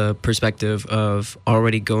in the perspective of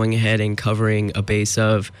already going ahead and covering a base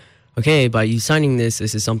of, okay, by you signing this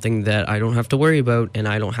is something that I don't have to worry about, and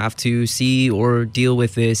I don't have to see or deal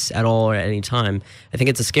with this at all or at any time. I think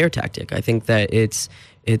it's a scare tactic. I think that it's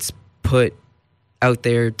put out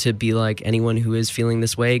there to be like, anyone who is feeling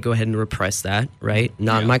this way, go ahead and repress that, right?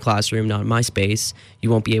 Not in my classroom, not in my space. You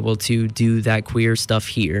won't be able to do that queer stuff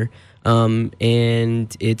here.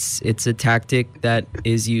 And it's a tactic that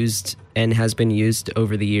is used and has been used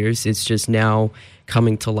over the years. It's just now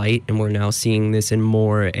coming to light, and we're now seeing this in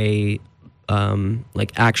more a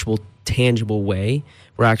like actual tangible way.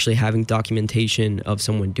 We're actually having documentation of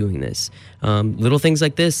someone doing this. Little things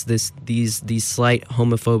like these slight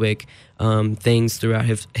homophobic things throughout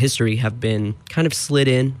history have been kind of slid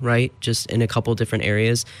in, right? Just in a couple different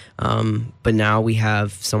areas. But now we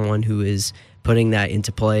have someone who is putting that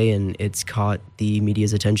into play, and it's caught the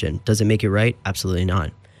media's attention. Does it make it right? Absolutely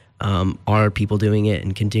not. Are people doing it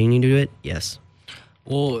and continuing to do it? Yes.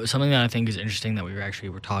 Well, something that I think is interesting that we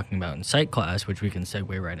were talking about in psych class, which we can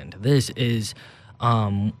segue right into this, is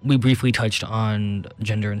we briefly touched on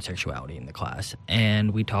gender and sexuality in the class,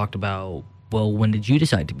 and we talked about, well, when did you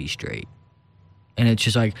decide to be straight? And it's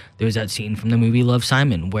just like, there's that scene from the movie Love,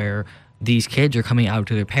 Simon, where these kids are coming out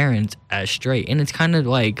to their parents as straight, and it's kind of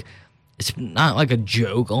like, it's not like a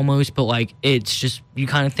joke almost, but like, it's just, you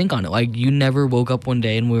kind of think on it. Like, you never woke up one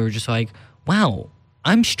day and we were just like, wow,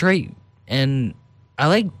 I'm straight and I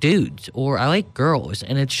like dudes or I like girls.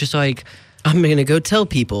 And it's just like, I'm going to go tell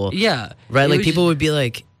people. Yeah. Right? Like, people would be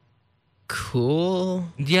like, cool.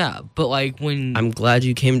 Yeah. But like, when I'm glad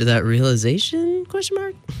you came to that realization, ?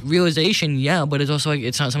 Realization, yeah. But it's also like,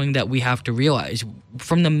 it's not something that we have to realize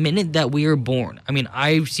from the minute that we are born. I mean,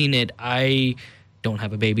 I've seen it. I don't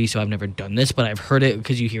have a baby, so I've never done this, but I've heard it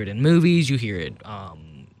because you hear it in movies, you hear it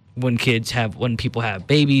when people have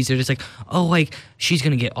babies, they're just like, oh, like, she's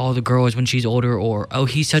gonna get all the girls when she's older, or, oh,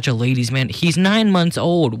 he's such a ladies' man. He's 9 months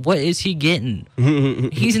old. What is he getting?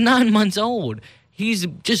 He's 9 months old. He's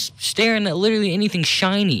just staring at literally anything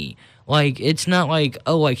shiny. Like, it's not like,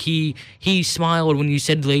 oh, like, he smiled when you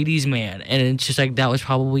said ladies' man, and it's just like, that was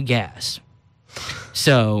probably gas.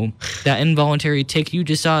 So that involuntary tick you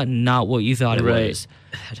just saw, not what you thought it was.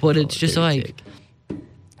 But it's just like,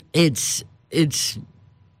 it's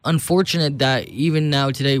unfortunate that even now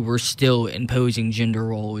today we're still imposing gender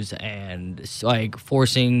roles and like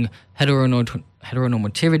forcing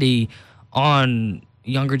heteronormativity on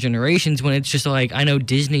younger generations, when it's just like, I know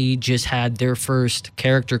Disney just had their first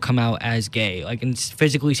character come out as gay, like, and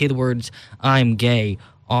physically say the words "I'm gay"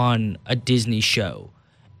 on a Disney show.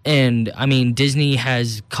 And, I mean, Disney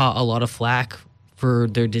has caught a lot of flack for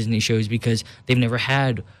their Disney shows because they've never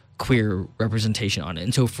had queer representation on it.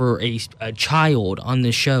 And so for a child on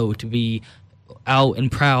this show to be out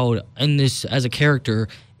and proud in this as a character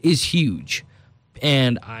is huge.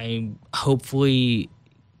 And hopefully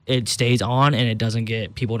it stays on and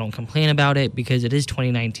people don't complain about it, because it is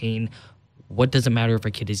 2019. What does it matter if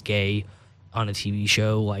a kid is gay on a TV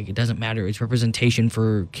show? Like, it doesn't matter. It's representation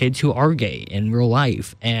for kids who are gay in real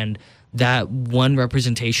life. And that one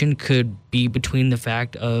representation could be between the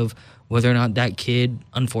fact of whether or not that kid,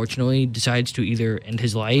 unfortunately, decides to either end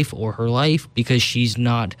his life or her life because she's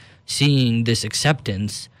not seeing this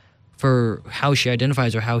acceptance for how she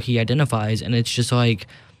identifies or how he identifies. And it's just like,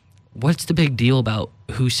 what's the big deal about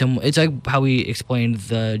who someone... It's like how we explained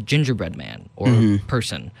the gingerbread man or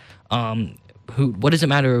person. What does it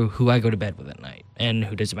matter who I go to bed with at night? And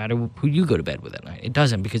who does it matter who you go to bed with at night? It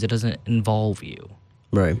doesn't, because it doesn't involve you.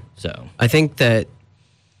 Right. So I think that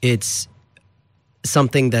it's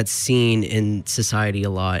something that's seen in society a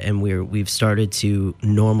lot, and we've started to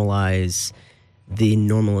normalize the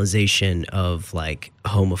normalization of like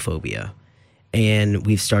homophobia. And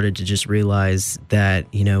we've started to just realize that,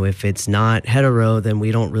 if it's not hetero, then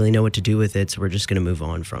we don't really know what to do with it. So we're just going to move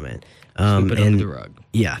on from it. Sweep it under the rug.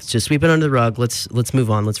 Yeah, just sweep it under the rug. Let's move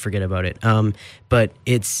on. Let's forget about it. But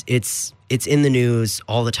it's in the news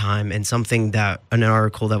all the time, and an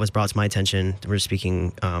article that was brought to my attention. We're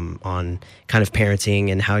speaking on kind of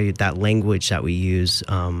parenting and how that language that we use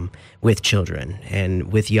with children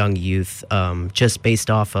and with young youth, just based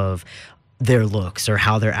off of their looks or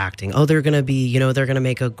how they're acting. Oh, they're going to be, they're going to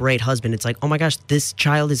make a great husband. It's like, oh my gosh, this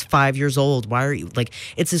child is 5 years old. Why are you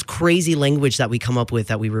it's this crazy language that we come up with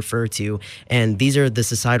that we refer to. And these are the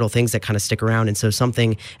societal things that kind of stick around. And so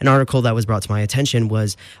an article that was brought to my attention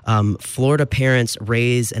was Florida parents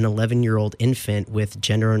raise an 11-year-old infant with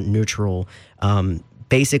gender neutral,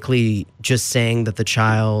 basically just saying that the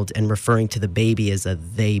child and referring to the baby as a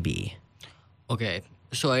they be. Okay.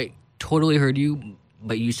 So I totally heard you.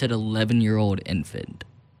 But you said 11-year-old infant.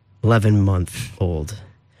 11-month-old.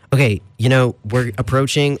 Okay, we're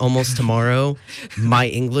approaching almost tomorrow. My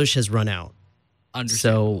English has run out.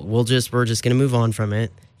 So we're just going to move on from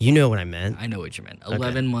it. You know what I meant. I know what you meant.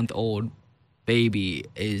 11-month-old baby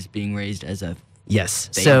is being raised as a yes.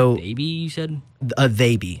 Baby, you said? A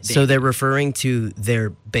they be. So they're referring to their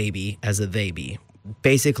baby as a they be.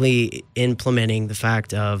 Basically implementing the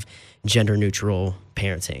fact of gender neutral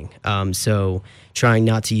parenting. So trying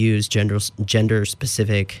not to use gender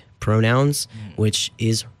specific pronouns, which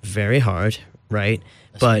is very hard, right?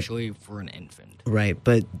 Especially for an infant. Right.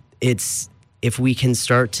 But if we can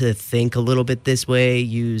start to think a little bit this way,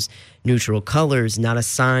 use neutral colors, not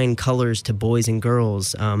assign colors to boys and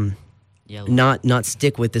girls, not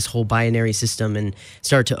stick with this whole binary system and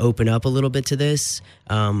start to open up a little bit to this,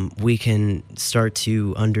 we can start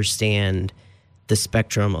to understand the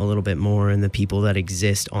spectrum a little bit more and the people that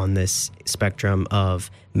exist on this spectrum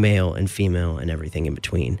of male and female and everything in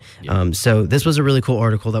between. Yeah. So this was a really cool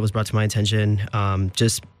article that was brought to my attention.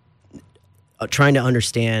 Just trying to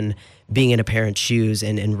understand being in a parent's shoes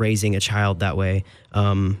and raising a child that way.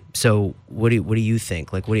 So what do you think?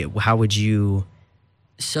 How would you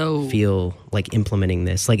feel implementing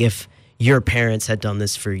this? If your parents had done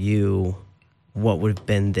this for you, what would have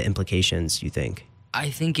been the implications, you think? I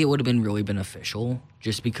think it would have been really beneficial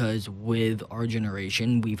just because with our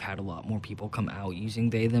generation, we've had a lot more people come out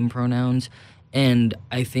using they, them pronouns. And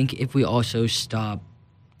I think if we also stop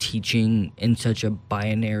teaching in such a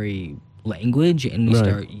binary language and we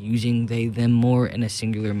start using they, them more in a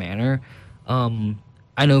singular manner,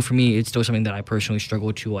 I know for me, it's still something that I personally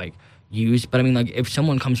struggle to use. But I mean, if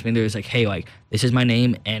someone comes to me and there's hey, this is my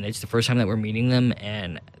name and it's the first time that we're meeting them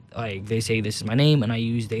and they say this is my name and I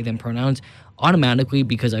use they, them pronouns, automatically,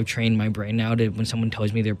 because I've trained my brain now to when someone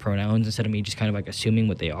tells me their pronouns instead of me just kind of assuming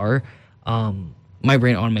what they are, my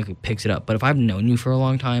brain automatically picks it up. But if I've known you for a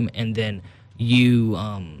long time and then you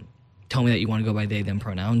tell me that you want to go by they, them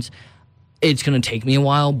pronouns, it's going to take me a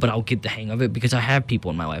while, but I'll get the hang of it because I have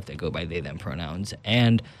people in my life that go by they, them pronouns.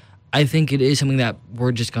 And I think it is something that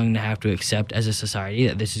we're just going to have to accept as a society,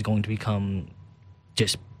 that this is going to become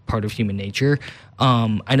just part of human nature.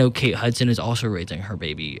 I know Kate Hudson is also raising her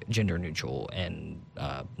baby gender neutral and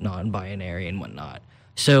non-binary and whatnot.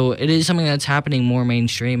 So it is something that's happening more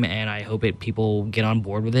mainstream, and I hope people get on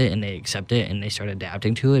board with it and they accept it and they start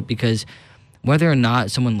adapting to it, because whether or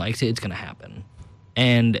not someone likes it, it's going to happen.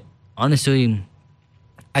 And honestly,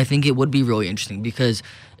 I think it would be really interesting because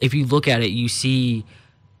if you look at it, you see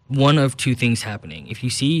one of two things happening. If you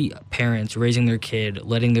see parents raising their kid,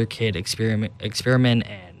 letting their kid experiment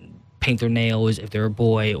and paint their nails if they're a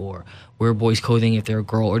boy, or wear boys' clothing if they're a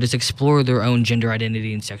girl, or just explore their own gender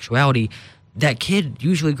identity and sexuality, that kid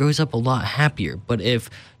usually grows up a lot happier. But if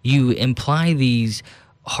you imply these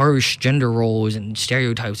harsh gender roles and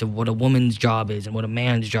stereotypes of what a woman's job is and what a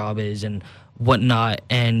man's job is and whatnot,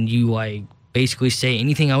 and you basically say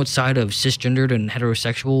anything outside of cisgendered and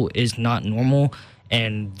heterosexual is not normal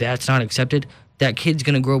and that's not accepted, that kid's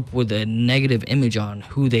going to grow up with a negative image on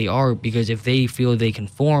who they are, because if they feel they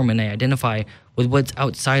conform and they identify with what's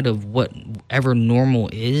outside of whatever normal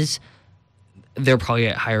is, they're probably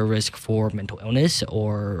at higher risk for mental illness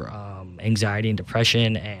or anxiety and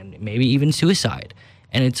depression and maybe even suicide.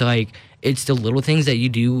 And it's it's the little things that you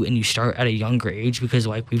do and you start at a younger age, because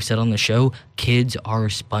like we've said on the show, kids are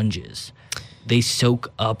sponges. They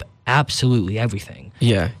soak up absolutely everything.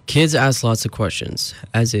 Yeah, kids ask lots of questions,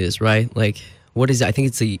 as is, right? What is it? I think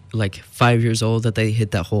it's 5 years old that they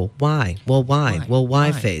hit that whole why? Well, why? Well,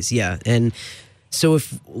 why phase? Yeah. And so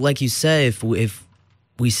if, like you said, if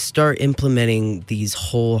we start implementing these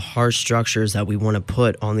whole harsh structures that we want to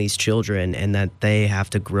put on these children and that they have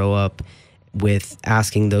to grow up with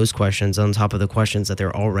asking those questions on top of the questions that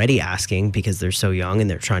they're already asking because they're so young and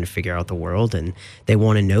they're trying to figure out the world and they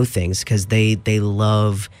want to know things because they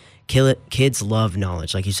love kids love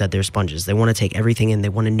knowledge. Like you said, they're sponges. They want to take everything in. They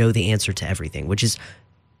want to know the answer to everything, which is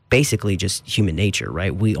basically just human nature,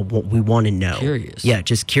 right? We want to know. Curious. Yeah,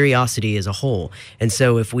 just curiosity as a whole. And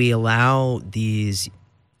so if we allow these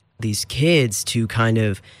kids to kind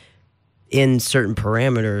of, in certain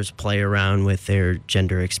parameters, play around with their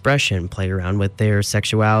gender expression, play around with their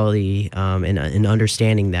sexuality, and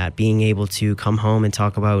understanding that, being able to come home and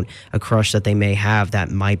talk about a crush that they may have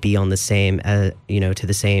that might be on the same, to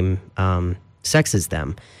the same sex as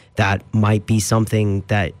them. That might be something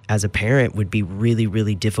that, as a parent, would be really,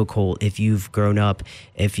 really difficult if you've grown up,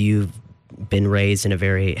 if you've been raised in a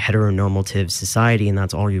very heteronormative society and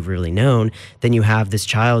that's all you've really known. Then you have this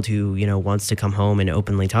child who, wants to come home and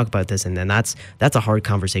openly talk about this, and then that's a hard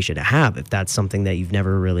conversation to have if that's something that you've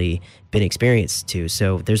never really been experienced to.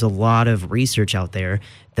 So there's a lot of research out there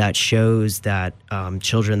that shows that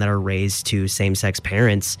children that are raised to same-sex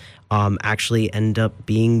parents actually end up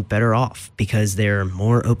being better off because they're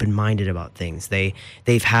more open-minded about things.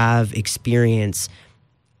 They've have experience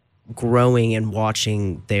growing and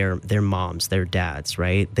watching their moms, their dads,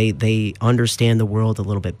 right? They understand the world a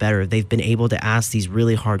little bit better. They've been able to ask these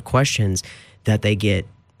really hard questions that they get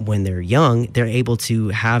when they're young. They're able to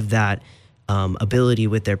have that ability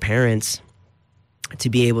with their parents to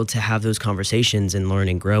be able to have those conversations and learn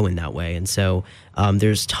and grow in that way. And so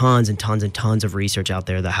there's tons and tons and tons of research out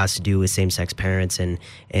there that has to do with same-sex parents and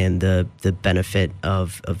the benefit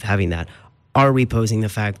of having that. Are we posing the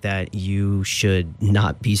fact that you should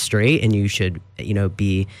not be straight and you should,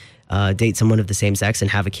 be date someone of the same sex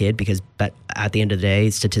and have a kid because at the end of the day,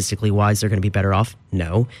 statistically wise, they're going to be better off?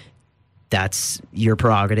 No. That's your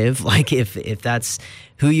prerogative. Like if that's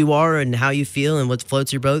who you are and how you feel and what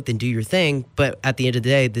floats your boat, then do your thing. But at the end of the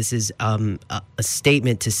day, this is a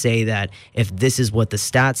statement to say that if this is what the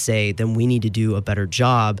stats say, then we need to do a better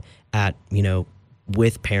job at,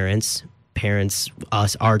 with parents,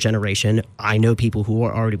 us, our generation. I know people who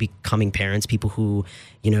are already becoming parents, people who,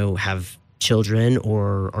 have children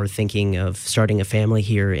or are thinking of starting a family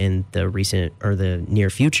here in the recent or the near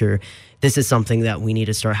future. This is something that we need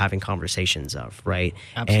to start having conversations of, right?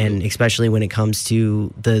 Absolutely. And especially when it comes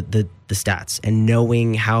to the stats and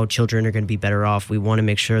knowing how children are going to be better off, we want to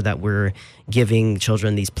make sure that we're giving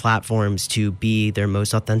children these platforms to be their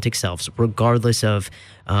most authentic selves, regardless of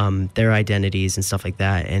their identities and stuff like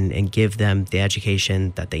that, and give them the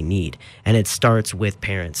education that they need. And it starts with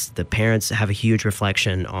parents. The parents have a huge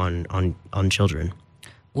reflection on children.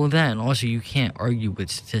 Well, then also you can't argue with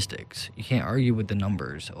statistics. You can't argue with the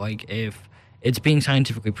numbers. Like if it's being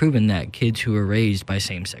scientifically proven that kids who are raised by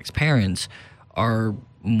same-sex parents are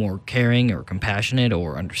more caring or compassionate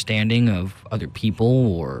or understanding of other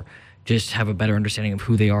people or just have a better understanding of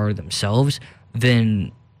who they are themselves,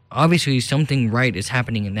 then obviously something right is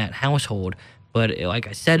happening in that household. But like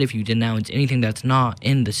I said, if you denounce anything that's not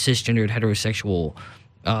in the cisgendered heterosexual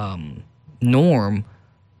norm,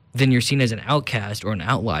 then you're seen as an outcast or an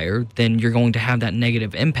outlier, then you're going to have that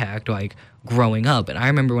negative impact like growing up. And I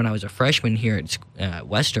remember when I was a freshman here at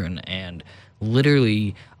Western, and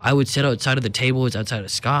literally I would sit outside of the tables outside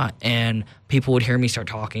of Scott, and people would hear me start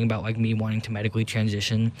talking about like me wanting to medically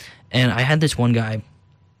transition. And I had this one guy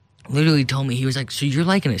literally tell me, he was like, so you're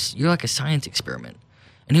like a science experiment.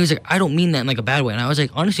 And he was like, I don't mean that in like a bad way. And I was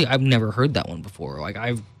like, honestly, I've never heard that one before. Like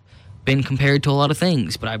I've been compared to a lot of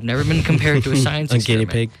things, but I've never been compared to a science experiment.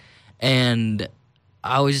 Guinea pig. And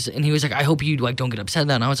he was like, I hope you like don't get upset at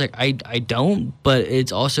that. And I was like, I don't, but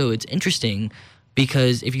it's interesting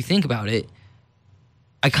because if you think about it,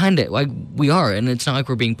 I kind of like we are, and it's not like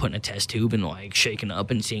we're being put in a test tube and like shaken up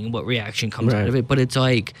and seeing what reaction comes out of it, but it's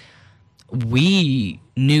like we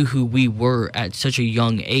knew who we were at such a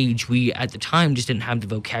young age. We at the time just didn't have the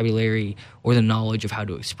vocabulary or the knowledge of how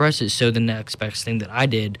to express it. So the next best thing that I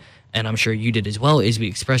did, and I'm sure you did as well, is we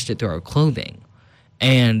expressed it through our clothing.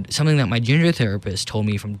 And something that my gender therapist told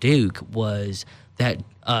me from Duke was that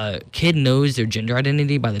a kid knows their gender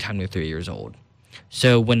identity by the time they're 3 years old.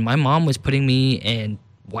 So when my mom was putting me in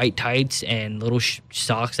white tights and little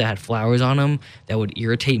socks that had flowers on them that would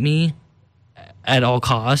irritate me at all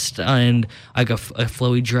costs, and like a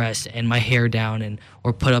flowy dress and my hair down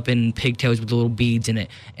or put up in pigtails with little beads in it,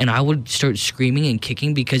 and I would start screaming and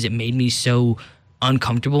kicking because it made me so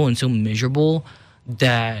uncomfortable and so miserable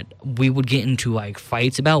that we would get into like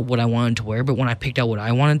fights about what I wanted to wear. But when I picked out what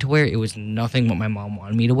I wanted to wear, it was nothing what my mom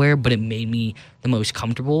wanted me to wear, but it made me the most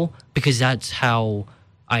comfortable because that's how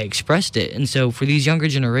I expressed it. And so for these younger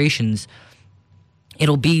generations,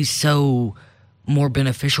 it'll be so more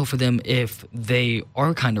beneficial for them if they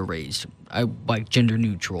are kind of raised like gender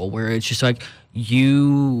neutral, where it's just like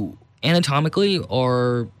you anatomically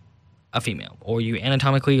are a female or you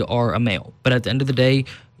anatomically are a male, but at the end of the day,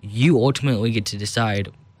 you ultimately get to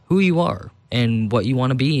decide who you are and what you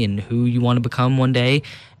want to be and who you want to become one day.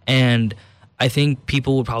 And I think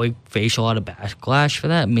people will probably face a lot of backlash for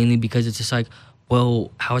that, mainly because it's just like,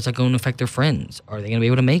 well, how is that going to affect their friends? Are they going to be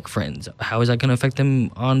able to make friends? How is that going to affect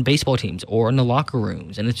them on baseball teams or in the locker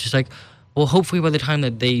rooms? And it's just like, well, hopefully by the time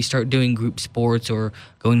that they start doing group sports or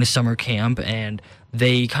going to summer camp and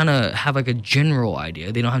they kind of have like a general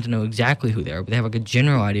idea, they don't have to know exactly who they are, but they have like a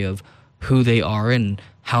general idea of who they are and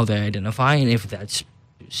how they identify. And if that's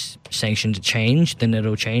sanctioned to change, then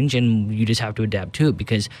it'll change and you just have to adapt to it,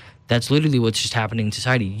 because that's literally what's just happening in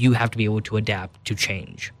society. You have to be able to adapt to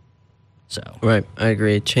change. So. Right, I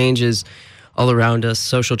agree. Change is all around us.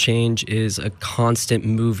 Social change is a constant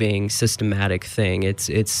moving, systematic thing.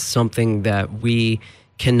 It's something that we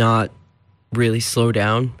cannot really slow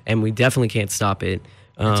down, and we definitely can't stop it.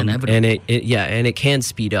 It's inevitable. And it can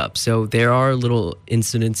speed up. So there are little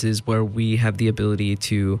incidences where we have the ability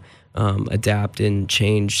to adapt and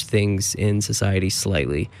change things in society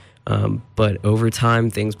slightly. But over time,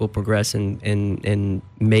 things will progress and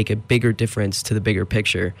make a bigger difference to the bigger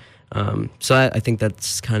picture. So I think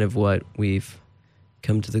that's kind of what we've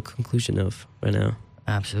come to the conclusion of right now.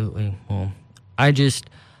 Absolutely. Well, I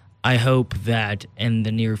hope that in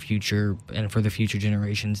the near future and for the future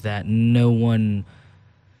generations that no one,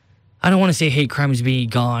 I don't want to say hate crime is being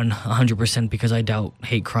gone 100%, because I doubt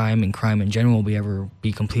hate crime and crime in general will ever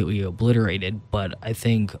be completely obliterated. But I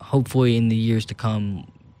think hopefully in the years to come,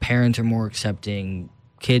 parents are more accepting,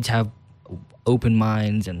 kids have open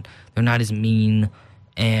minds and they're not as mean.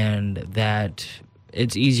 And that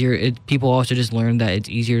it's easier. People also just learn that it's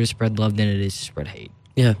easier to spread love than it is to spread hate.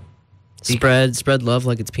 Yeah, spread love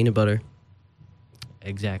like it's peanut butter.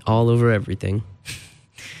 Exactly. All over everything.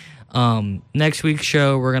 Next week's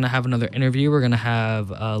show, we're gonna have another interview. We're gonna have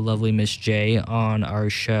lovely Miss J on our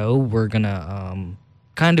show. We're gonna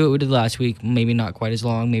kind of do what we did last week. Maybe not quite as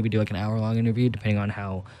long. Maybe do like an hour-long interview, depending on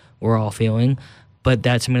how we're all feeling. But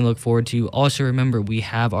that's something to look forward to. Also, remember, we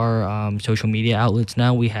have our social media outlets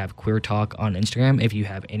now. We have Queer Talk on Instagram. If you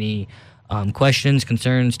have any questions,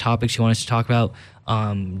 concerns, topics you want us to talk about,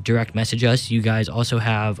 direct message us. You guys also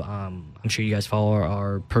have, I'm sure you guys follow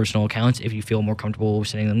our personal accounts. If you feel more comfortable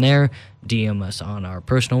sending them there, DM us on our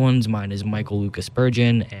personal ones. Mine is Michael Lucas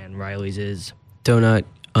Spurgin, and Riley's is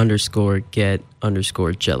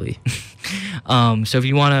donut_get_jelly. So if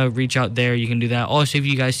you want to reach out there, you can do that. Also, if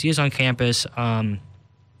you guys see us on campus,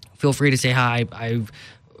 feel free to say hi. I've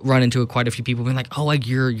run into quite a few people being like, "Oh, like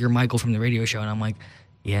you're Michael from the radio show," and I'm like,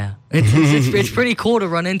 "Yeah." It's pretty cool to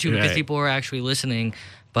run into because people are actually listening.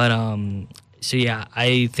 But so yeah,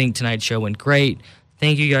 I think tonight's show went great.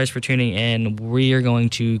 Thank you guys for tuning in. We are going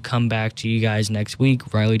to come back to you guys next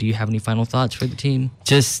week. Riley, do you have any final thoughts for the team?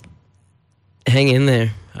 Just hang in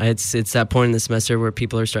there. It's that point in the semester where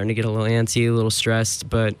people are starting to get a little antsy, a little stressed,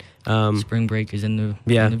 but spring break is in the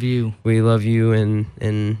view. We love you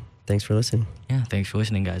and thanks for listening. Yeah, thanks for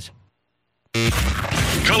listening, guys.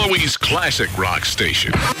 Cullowhee's classic rock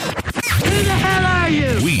station. Who the hell are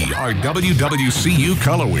you? We are WWCU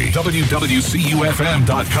Cullowhee.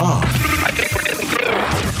 WWCUFM.com. I think we're getting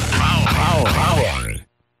Power.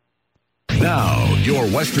 Now, your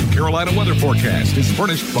Western Carolina weather forecast is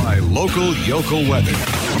furnished by Local Yocal Weather.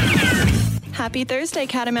 Happy Thursday,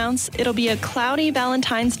 Catamounts. It'll be a cloudy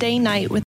Valentine's Day night with